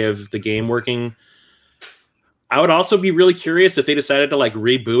way of the game working, I would also be really curious if they decided to like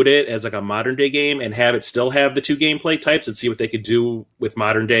reboot it as like a modern day game and have it still have the 2 gameplay types and see what they could do with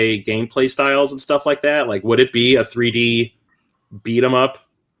modern day gameplay styles and stuff like that. Like, would it be a 3D beat 'em up?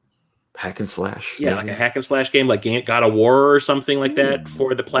 Hack and slash. Yeah, like a hack and slash game, like God of War or something like that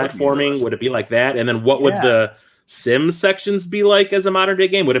for the platforming. Would it be like that? And then what would the Sim sections be like as a modern day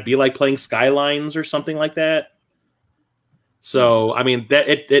game? Would it be like playing Skylines or something like that? So, I mean, that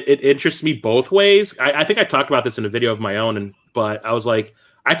it interests me both ways. I think I talked about this in a video of my own, but I was like,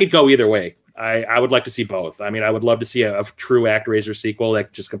 I could go either way. I would like to see both. I mean, I would love to see a true ActRaiser sequel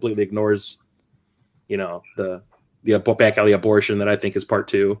that just completely ignores, the back alley abortion that I think is part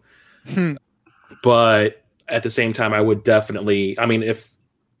 2. But at the same time, I would definitely, I mean, if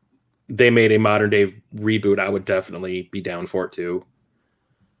they made a modern day reboot, I would definitely be down for it too.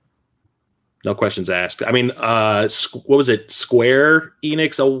 No questions asked. I mean, what was it? Square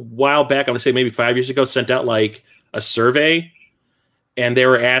Enix a while back, I'm going to say maybe 5 years ago, sent out like a survey, and they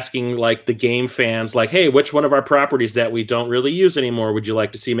were asking like the game fans, like, hey, which one of our properties that we don't really use anymore would you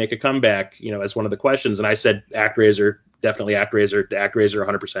like to see make a comeback, as one of the questions. And I said ActRaiser, definitely ActRaiser, ActRaiser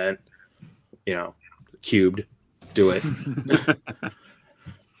 100%, cubed, do it.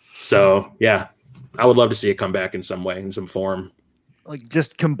 So, yeah, I would love to see it come back in some way, in some form. Like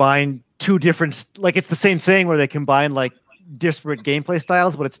just combine 2 different, like it's the same thing where they combine like disparate gameplay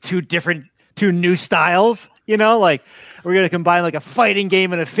styles, but it's 2 new styles, like we're going to combine like a fighting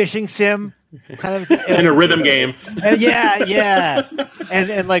game and a fishing sim kind of, and a rhythm game. And yeah.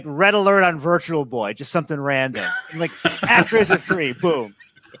 And like Red Alert on Virtual Boy, just something random. And like ActRaiser 3, boom.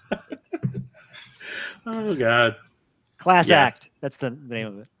 Oh God. Class Act. That's the name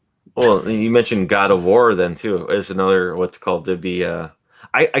of it. Well, you mentioned God of War then too. There's another what's called to be.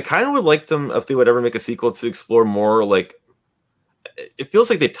 I kind of would like them if they would ever make a sequel to explore more. Like, it feels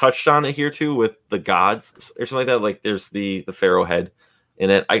like they touched on it here too with the gods or something like that. Like there's the Pharaoh head in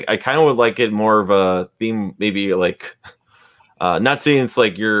it. I kind of would like it more of a theme, maybe like Not saying it's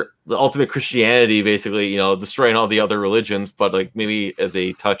like the ultimate Christianity, basically, you know, destroying all the other religions, but like maybe as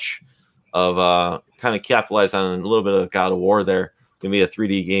a touch of kind of capitalize on a little bit of God of War there, maybe a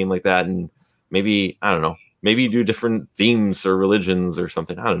 3D game like that, and maybe, I don't know, maybe do different themes or religions or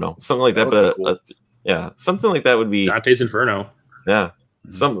something. I don't know, something like that. But cool. Yeah, something like that would be Dante's Inferno. Yeah,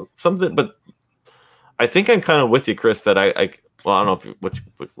 something. But I think I'm kind of with you, Chris. That I don't know if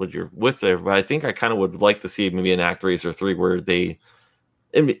what you're with there, but I think I kind of would like to see maybe an ActRaiser 3 where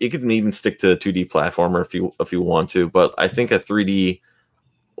it could even stick to a 2D platformer if you want to. But I think a 3D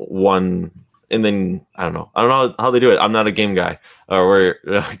one, and then I don't know how they do it. I'm not a game guy or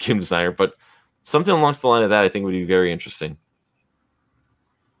a game designer, but something along the line of that I think would be very interesting.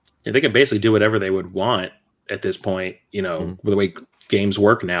 Yeah, they can basically do whatever they would want at this point. You know, with the way games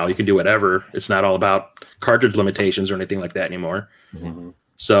work now, you can do whatever. It's not all about cartridge limitations or anything like that anymore.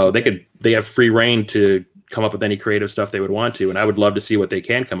 So they have free reign to come up with any creative stuff they would want to, and I would love to see what they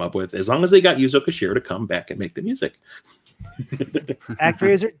can come up with, as long as they got Yuzo Koshiro to come back and make the music.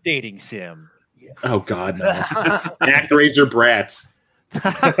 ActRaiser dating sim. Yeah. Oh God, no! ActRaiser brats.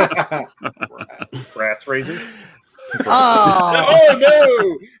 Brats Razor. Oh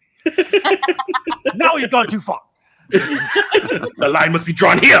no! Now you've gone too far. The line must be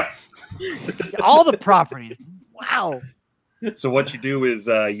drawn here. All the properties. Wow. So what you do is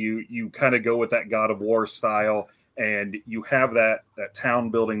you kind of go with that God of War style, and you have that town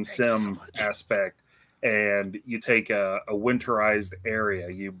building sim aspect, and you take a winterized area.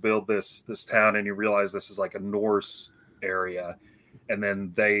 You build this town, and you realize this is like a Norse area, and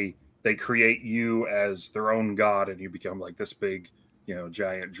then they create you as their own god, and you become like this big, you know,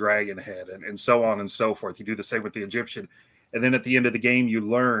 giant dragon head, and so on and so forth. You do the same with the Egyptian, and then at the end of the game, you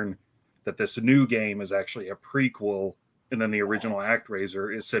learn that this new game is actually a prequel. And then the original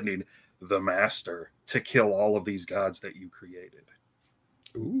ActRaiser is sending the master to kill all of these gods that you created.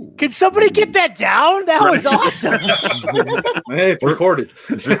 Ooh. Can somebody get that down? That was awesome. Hey, it's recorded.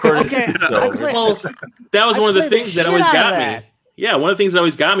 It's recorded. Okay. Well, that was one of the things that always got me. Yeah, one of the things that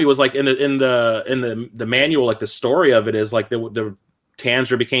always got me was like in the manual, like the story of it is like the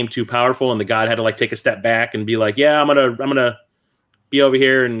Tanzra became too powerful, and the god had to like take a step back and be like, yeah, I'm gonna be over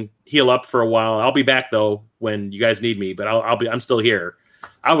here and heal up for a while. I'll be back though when you guys need me, but I'm still here.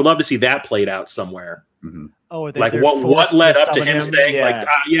 I would love to see that played out somewhere. Oh, like what led up to him saying like,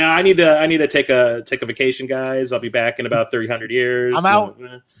 I need to take a vacation, guys. I'll be back in about 300 years. I'm out.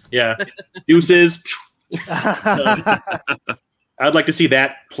 Yeah, deuces. I'd like to see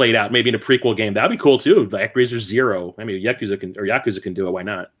that played out, maybe in a prequel game. That'd be cool too. Like ActRaiser 0. I mean, Yakuza can do it. Why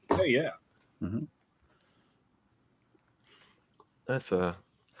not? Oh yeah. That's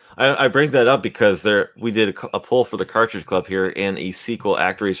I bring that up because we did a poll for the Cartridge Club here, and a sequel,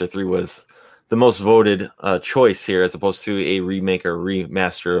 ActRaiser 3, was the most voted choice here, as opposed to a remake or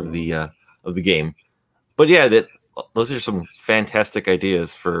remaster of the game. But yeah, those are some fantastic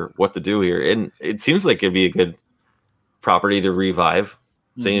ideas for what to do here, and it seems like it'd be a good property to revive.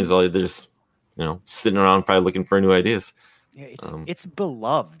 Seeing as all there's, you know, sitting around probably looking for new ideas. Yeah, it's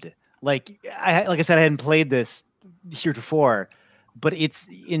beloved. Like I said, I hadn't played this heretofore. But it's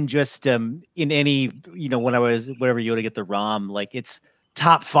in just in any, you know, whenever you go to get the ROM, like it's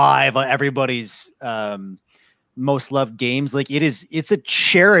top 5 on everybody's most loved games. Like it's a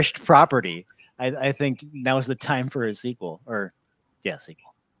cherished property. I think now is the time for a sequel,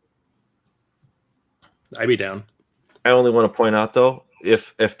 sequel. I'd be down. I only want to point out though,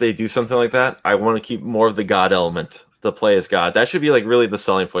 if they do something like that, I want to keep more of the God element, the play as God. That should be like really the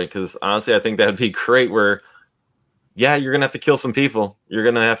selling point, because honestly, I think that'd be great. Where yeah, you're gonna have to kill some people. You're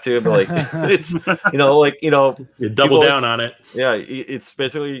gonna have to, but like it's, you know, like, you know, you double down on it. Yeah, it's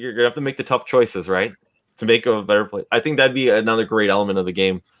basically you're gonna have to make the tough choices, right, to make a better play. I think that'd be another great element of the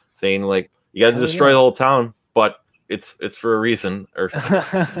game, saying like you got to destroy the whole town, but it's for a reason, or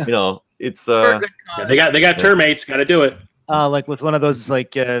you know, it's they got termites, got to do it. Like with one of those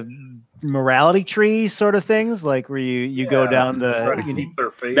like morality tree sort of things, like where you go down the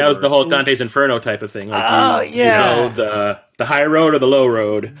that was the whole Dante's Inferno type of thing. Like you know, the high road or the low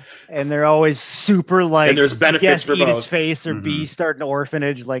road, and they're always super like, and there's benefits for eat both. His face or B, start an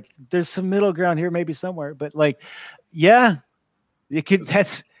orphanage. Like there's some middle ground here, maybe somewhere, but like yeah, you could,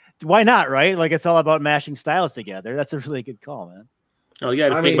 that's why not, right? Like it's all about mashing styles together. That's a really good call, man. Oh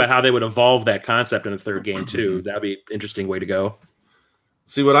yeah, think about how they would evolve that concept in a third game too. That'd be an interesting way to go.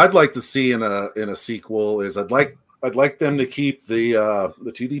 See, what I'd like to see in a sequel is I'd like them to keep the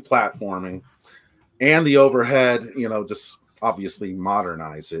 2D platforming and the overhead, you know, just obviously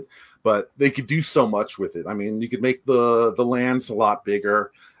modernize it. But they could do so much with it. I mean, you could make the lands a lot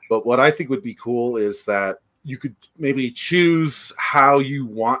bigger. But what I think would be cool is that you could maybe choose how you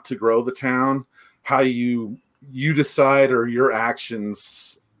want to grow the town, how you decide, or your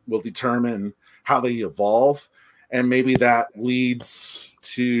actions will determine how they evolve. And maybe that leads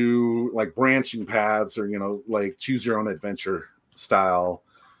to like branching paths, or, like choose your own adventure style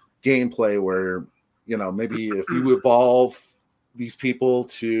gameplay where, maybe if you evolve these people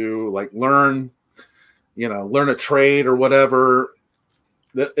to like learn a trade or whatever,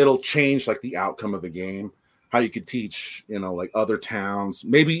 it'll change like the outcome of the game. How you could teach, like other towns,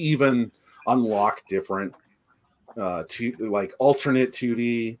 maybe even unlock different like alternate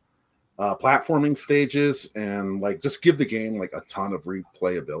 2D platforming stages, and like just give the game like a ton of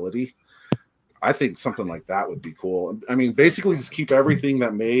replayability. I think something like that would be cool. I mean, basically just keep everything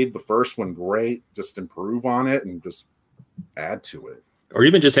that made the first one great, just improve on it and just add to it. Or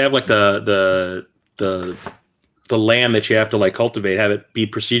even just have like the land that you have to like cultivate, have it be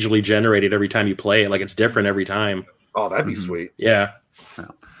procedurally generated every time you play it. Like it's different every time. Oh, that'd be sweet. Yeah.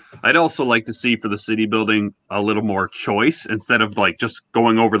 I'd also like to see for the city building a little more choice instead of like just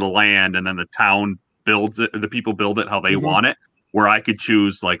going over the land and then the town builds it, or the people build it how they want it, where I could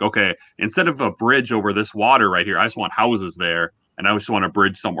choose like, okay, instead of a bridge over this water right here, I just want houses there, and I just want a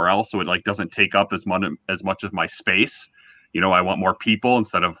bridge somewhere else so it like doesn't take up as much of my space. I want more people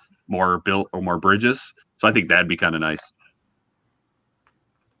instead of more bridges. So I think that'd be kind of nice.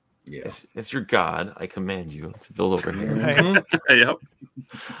 Yes, as your god, I command you to build over here. Yep.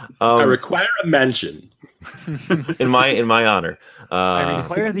 I require a mention. in my honor. I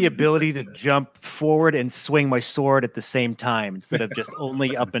require the ability to jump forward and swing my sword at the same time instead of just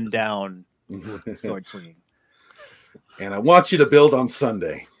only up and down sword swinging. And I want you to build on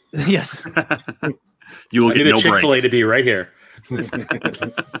Sunday. Yes. You will I get need no a Chick-fil-A breaks. to be right here.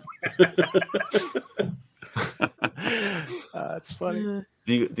 That's funny.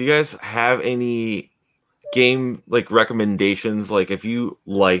 Do you guys have any game like recommendations? Like if you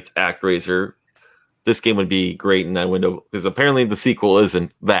liked ActRaiser, this game would be great in that window, because apparently the sequel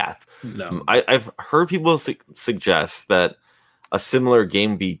isn't that. No. I've heard people suggest that a similar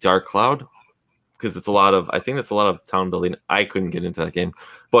game be Dark Cloud, because I think it's a lot of town building. I couldn't get into that game,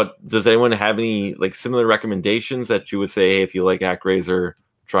 but does anyone have any like similar recommendations that you would say, hey, if you like ActRaiser,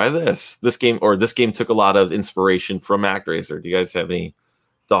 try this game, or this game took a lot of inspiration from ActRaiser? Do you guys have any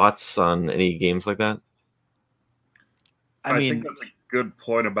thoughts on any games like that? I think that's a good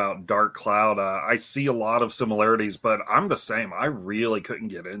point about Dark Cloud. I see a lot of similarities, but I'm the same. I really couldn't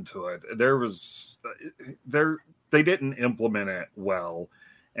get into it. They didn't implement it well,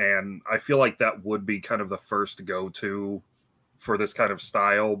 and I feel like that would be kind of the first go-to for this kind of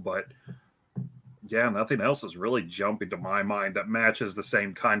style. But yeah, nothing else is really jumping to my mind that matches the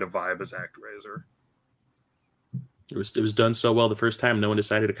same kind of vibe as ActRaiser. It was done so well the first time, no one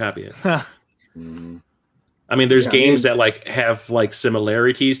decided to copy it. Mhm. I mean, there's games that like have like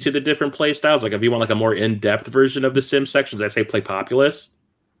similarities to the different play styles. Like if you want like a more in-depth version of the Sim sections, I'd say play Populous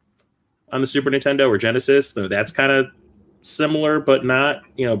on the Super Nintendo or Genesis. Though that's kind of similar, but not,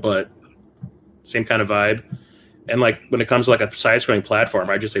 but same kind of vibe. And like when it comes to like a side-scrolling platform,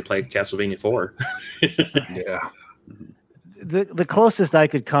 I just say play Castlevania 4. Yeah. The closest I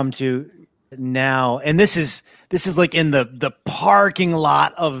could come to now, and this is like in the parking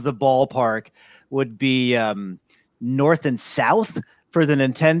lot of the ballpark, would be North and South for the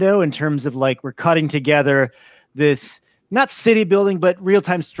Nintendo, in terms of like we're cutting together this not city building but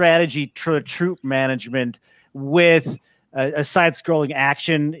real-time strategy troop management with a side-scrolling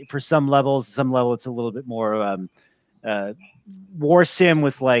action for some levels. Some level it's a little bit more war sim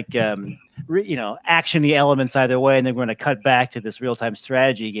with like action-y elements either way, and then we're going to cut back to this real-time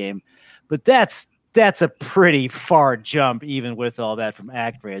strategy game. But that's a pretty far jump even with all that from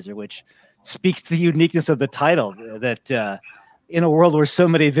ActRaiser, which speaks to the uniqueness of the title, that in a world where so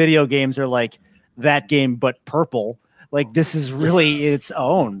many video games are like that game but purple, like this is really its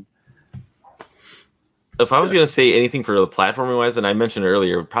own. If I was going to say anything for the platforming wise, and I mentioned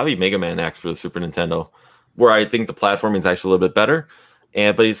earlier, probably Mega Man X for the Super Nintendo, where I think the platforming is actually a little bit better,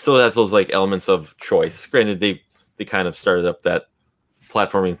 but it still has those like elements of choice. Granted, they kind of started up that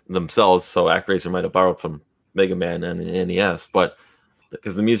platforming themselves, so ActRaiser might have borrowed from Mega Man and NES, but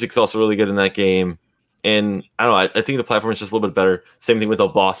because the music's also really good in that game. And I don't know, I think the platform is just a little bit better. Same thing with the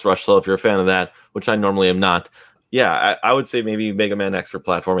boss rush, so if you're a fan of that, which I normally am not, yeah, I would say maybe Mega Man X for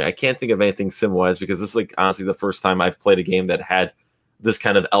platforming. I can't think of anything sim-wise, because this is like honestly the first time I've played a game that had this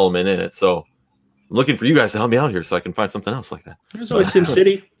kind of element in it. So I'm looking for you guys to help me out here so I can find something else like that. There's always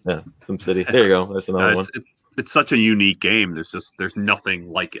SimCity. Yeah, SimCity. There you go. There's another one. It's such a unique game. There's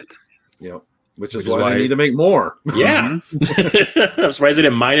nothing like it. Yep. Which is why they need to make more. Yeah. I'm surprised they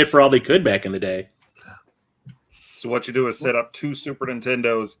didn't mine it for all they could back in the day. So what you do is set up 2 Super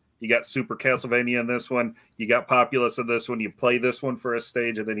Nintendos. You got Super Castlevania in this one. You got Populous in this one. You play this one for a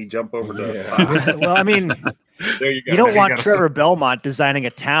stage, and then you jump over to. Well, I mean, there you go. you don't Now want gotta Trevor Belmont designing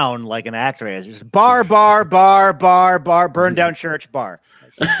a town like an actor is. Just bar, bar, bar, bar, bar, burn down church, bar.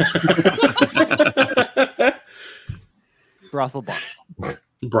 Brothel bar.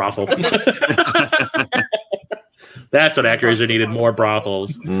 Brothel. That's what ActRaiser needed, more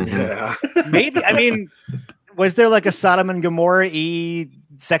brothels. Yeah. Maybe, I mean, was there like a Sodom and Gomorrah-y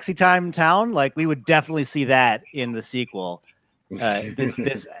sexy time town? Like, we would definitely see that in the sequel. This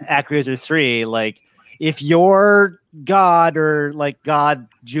ActRaiser 3, like, if you're God or like God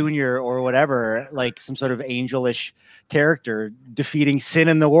Jr. or whatever, like some sort of angelish character defeating sin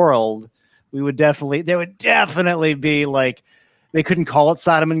in the world, there would definitely be like, they couldn't call it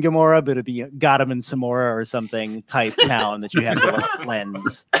Sodom and Gomorrah, but it'd be Godom and Samora or something type town that you have to like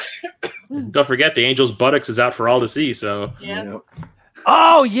cleanse. Don't forget, the angel's buttocks is out for all to see. So Yeah.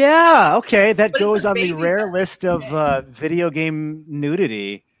 Oh yeah, okay, that But goes it's a on the baby rare butt. list of video game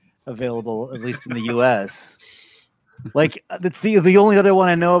nudity available, at least in the U.S. Like that's the only other one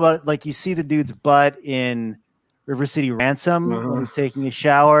I know about. Like you see the dude's butt in River City Ransom when he's taking a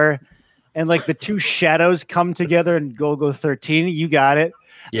shower, and like the 2 shadows come together in Golgo 13. You got it.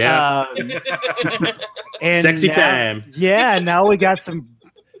 yeah, And sexy now- time. Yeah, now we got some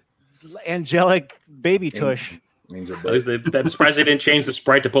angelic baby tush. Angel At least I'm surprised they didn't change the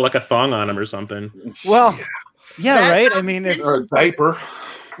sprite to put like a thong on him or something. Well, yeah, That right. I sounds mean, if, or a diaper.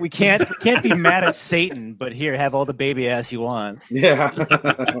 we can't be mad at Satan, but here, have all the baby ass you want. Yeah.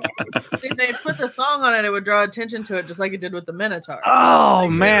 If they put the song on it, it would draw attention to it, just like it did with the Minotaur. Oh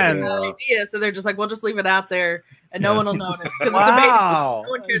Like, man. that's the idea. So they're just like, we'll just leave it out there, and no Yeah. one will notice because Wow. it's a baby. No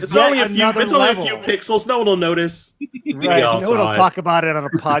one cares It's Yet about only a it. few. another It's only a level. few pixels. No one will notice. Right. all No one will saw it. talk about it on a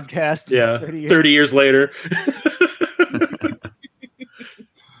podcast. in Yeah, 30 years. 30 years later.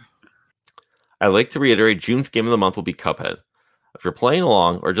 I'd like to reiterate June's game of the month will be Cuphead. If you're playing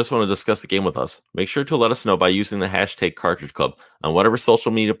along or just want to discuss the game with us, make sure to let us know by using the hashtag Cartridge Club on whatever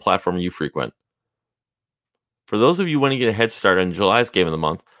social media platform you frequent. For those of you wanting to get a head start on July's game of the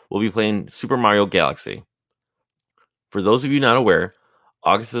month, we'll be playing Super Mario Galaxy. For those of you not aware,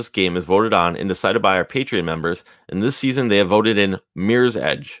 August's game is voted on and decided by our Patreon members, and this season they have voted in Mirror's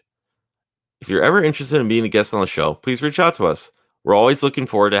Edge. If you're ever interested in being a guest on the show, please reach out to us. We're always looking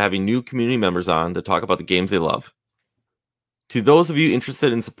forward to having new community members on to talk about the games they love. To those of you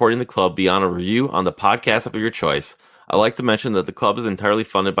interested in supporting the club beyond a review on the podcast of your choice, I'd like to mention that the club is entirely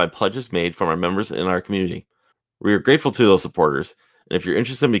funded by pledges made from our members in our community. We are grateful to those supporters, and if you're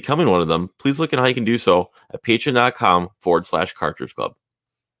interested in becoming one of them, please look at how you can do so at patreon.com/Cartridge Club.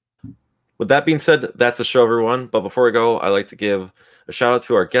 With that being said, that's the show, everyone. But before we go, I'd like to give a shout out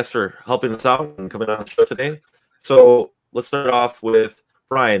to our guests for helping us out and coming on the show today. So let's start off with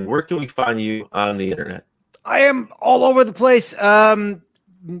Brian. Where can we find you on the internet? I am all over the place.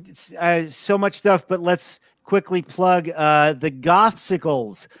 So much stuff, but let's quickly plug the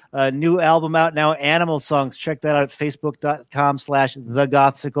Gothsicles, new album out now, Animal Songs. Check that out at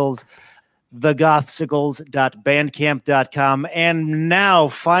facebook.com/thegothsicles, thegothsicles.bandcamp.com, and now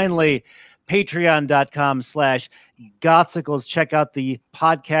finally patreon.com/Gothsicles. Check out the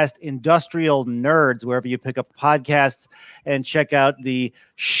podcast Industrial Nerds wherever you pick up podcasts, and check out the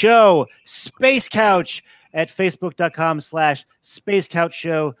show Space Couch at facebook.com/Space Couch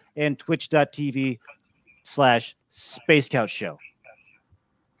Show and twitch.tv/Space Couch Show.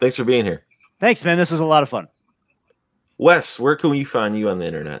 Thanks for being here. Thanks, man. This was a lot of fun. Wes, where can we find you on the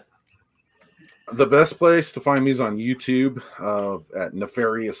internet? The best place to find me is on YouTube at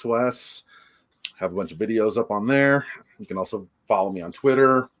Nefarious Wes. Have a bunch of videos up on there. You can also follow me on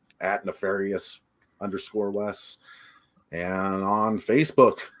Twitter at Nefarious_Wes, and on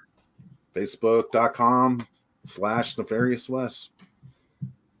Facebook, facebook.com/Nefarious Wes.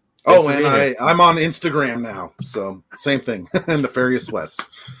 Oh, and I'm on Instagram now, so same thing. Nefarious Wes.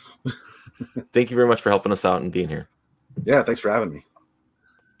 Thank you very much for helping us out and being here. Yeah, thanks for having me.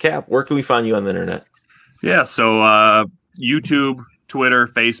 Cap, where can we find you on the internet? Yeah, so YouTube, Twitter,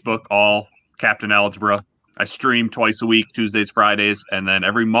 Facebook, all Captain Algebra. I stream twice a week, Tuesdays, Fridays, and then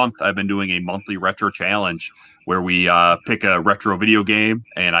every month I've been doing a monthly retro challenge where we pick a retro video game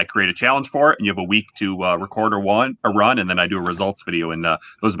and I create a challenge for it, and you have a week to record a run, and then I do a results video, and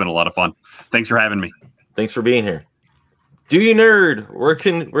those have been a lot of fun. Thanks for having me. Thanks for being here. Do you nerd? Where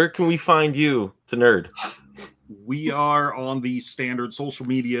can we find you to nerd? We are on the standard social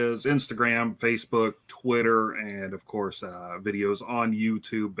medias, Instagram, Facebook, Twitter, and of course, videos on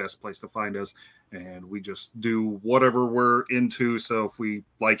YouTube. Best place to find us. And we just do whatever we're into. So if we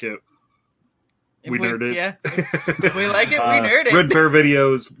like it, We nerd it. Yeah. If we like it, we nerd it. Red Fair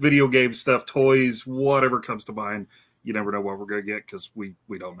videos, video game stuff, toys, whatever comes to mind. You never know what we're going to get because we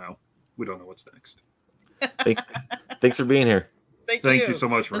don't know. We don't know what's next. Thanks for being here. Thank you so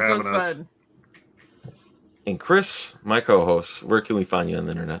much for having us. Fun. And Chris, my co-host, where can we find you on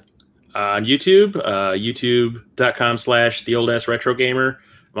the internet? On YouTube, youtube.com/theoldassretrogamer.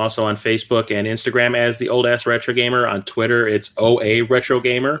 I'm also on Facebook and Instagram as the Old Ass Retro Gamer. On Twitter, it's OA Retro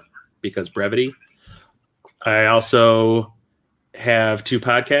Gamer because brevity. I also have 2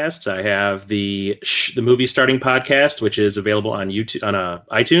 podcasts. I have the Movie Starting podcast, which is available on YouTube on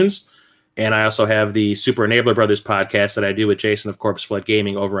iTunes, and I also have the Super Enabler Brothers podcast that I do with Jason of Corpse Flood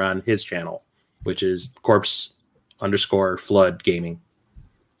Gaming over on his channel, which is Corpse_Flood Gaming.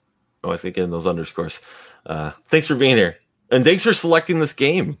 Oh, I think in those underscores. Thanks for being here, and thanks for selecting this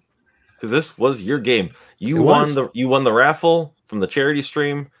game because this was your game. You won the raffle from the charity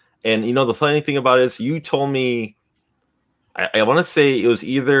stream, and you know the funny thing about it is you told me. I want to say it was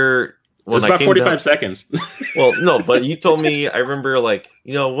either. It was about 45 seconds. Well, no, but you told me. I remember when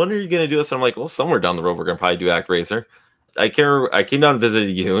are you going to do this? And I'm like, well, somewhere down the road we're going to probably do ActRaiser. I can't remember. I came down and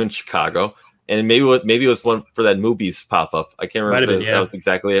visited you in Chicago. And maybe it was one for that Movies pop up. I can't remember. That was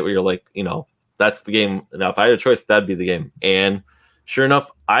exactly it. Where you're like, that's the game. Now, if I had a choice, that'd be the game. And sure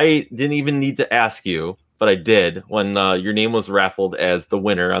enough, I didn't even need to ask you, but I did when your name was raffled as the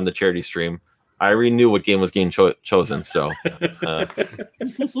winner on the charity stream. I already knew what game was getting chosen. So, by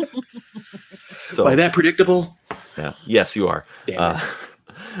that predictable. Yeah. Yes, you are.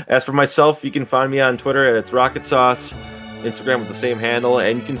 As for myself, you can find me on Twitter at It's Rocket Sauce. Instagram with the same handle,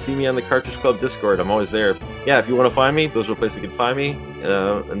 and you can see me on the Cartridge Club Discord. I'm always there. Yeah, if you want to find me, those are the places you can find me.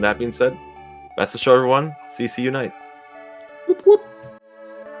 And that being said, that's the show, everyone. CC Unite. Whoop, whoop.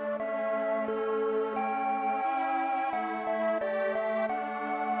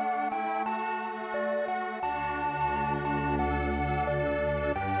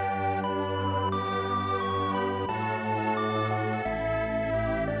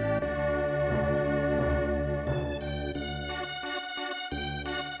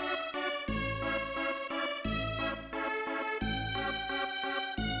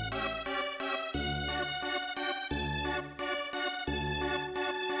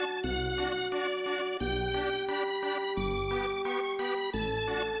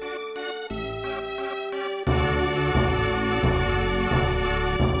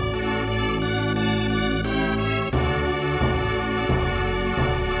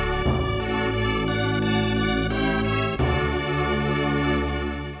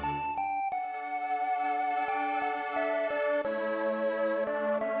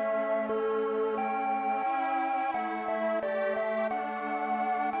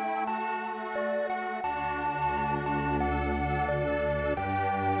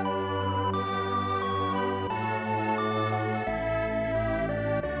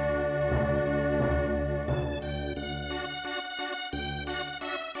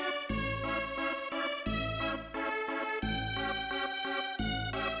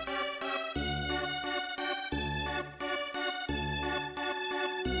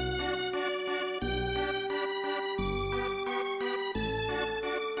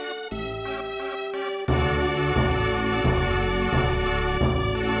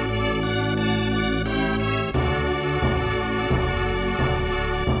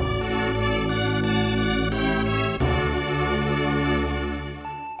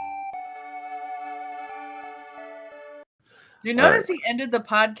 Do you notice he ended the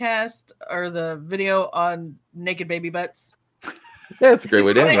podcast or the video on naked baby butts? Yeah, it's a great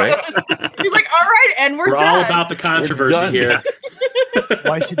way to end, right? He's like, all right, and we're done. All about the controversy here.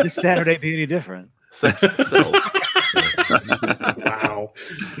 Why should this Saturday be any different? Sex sells. Wow.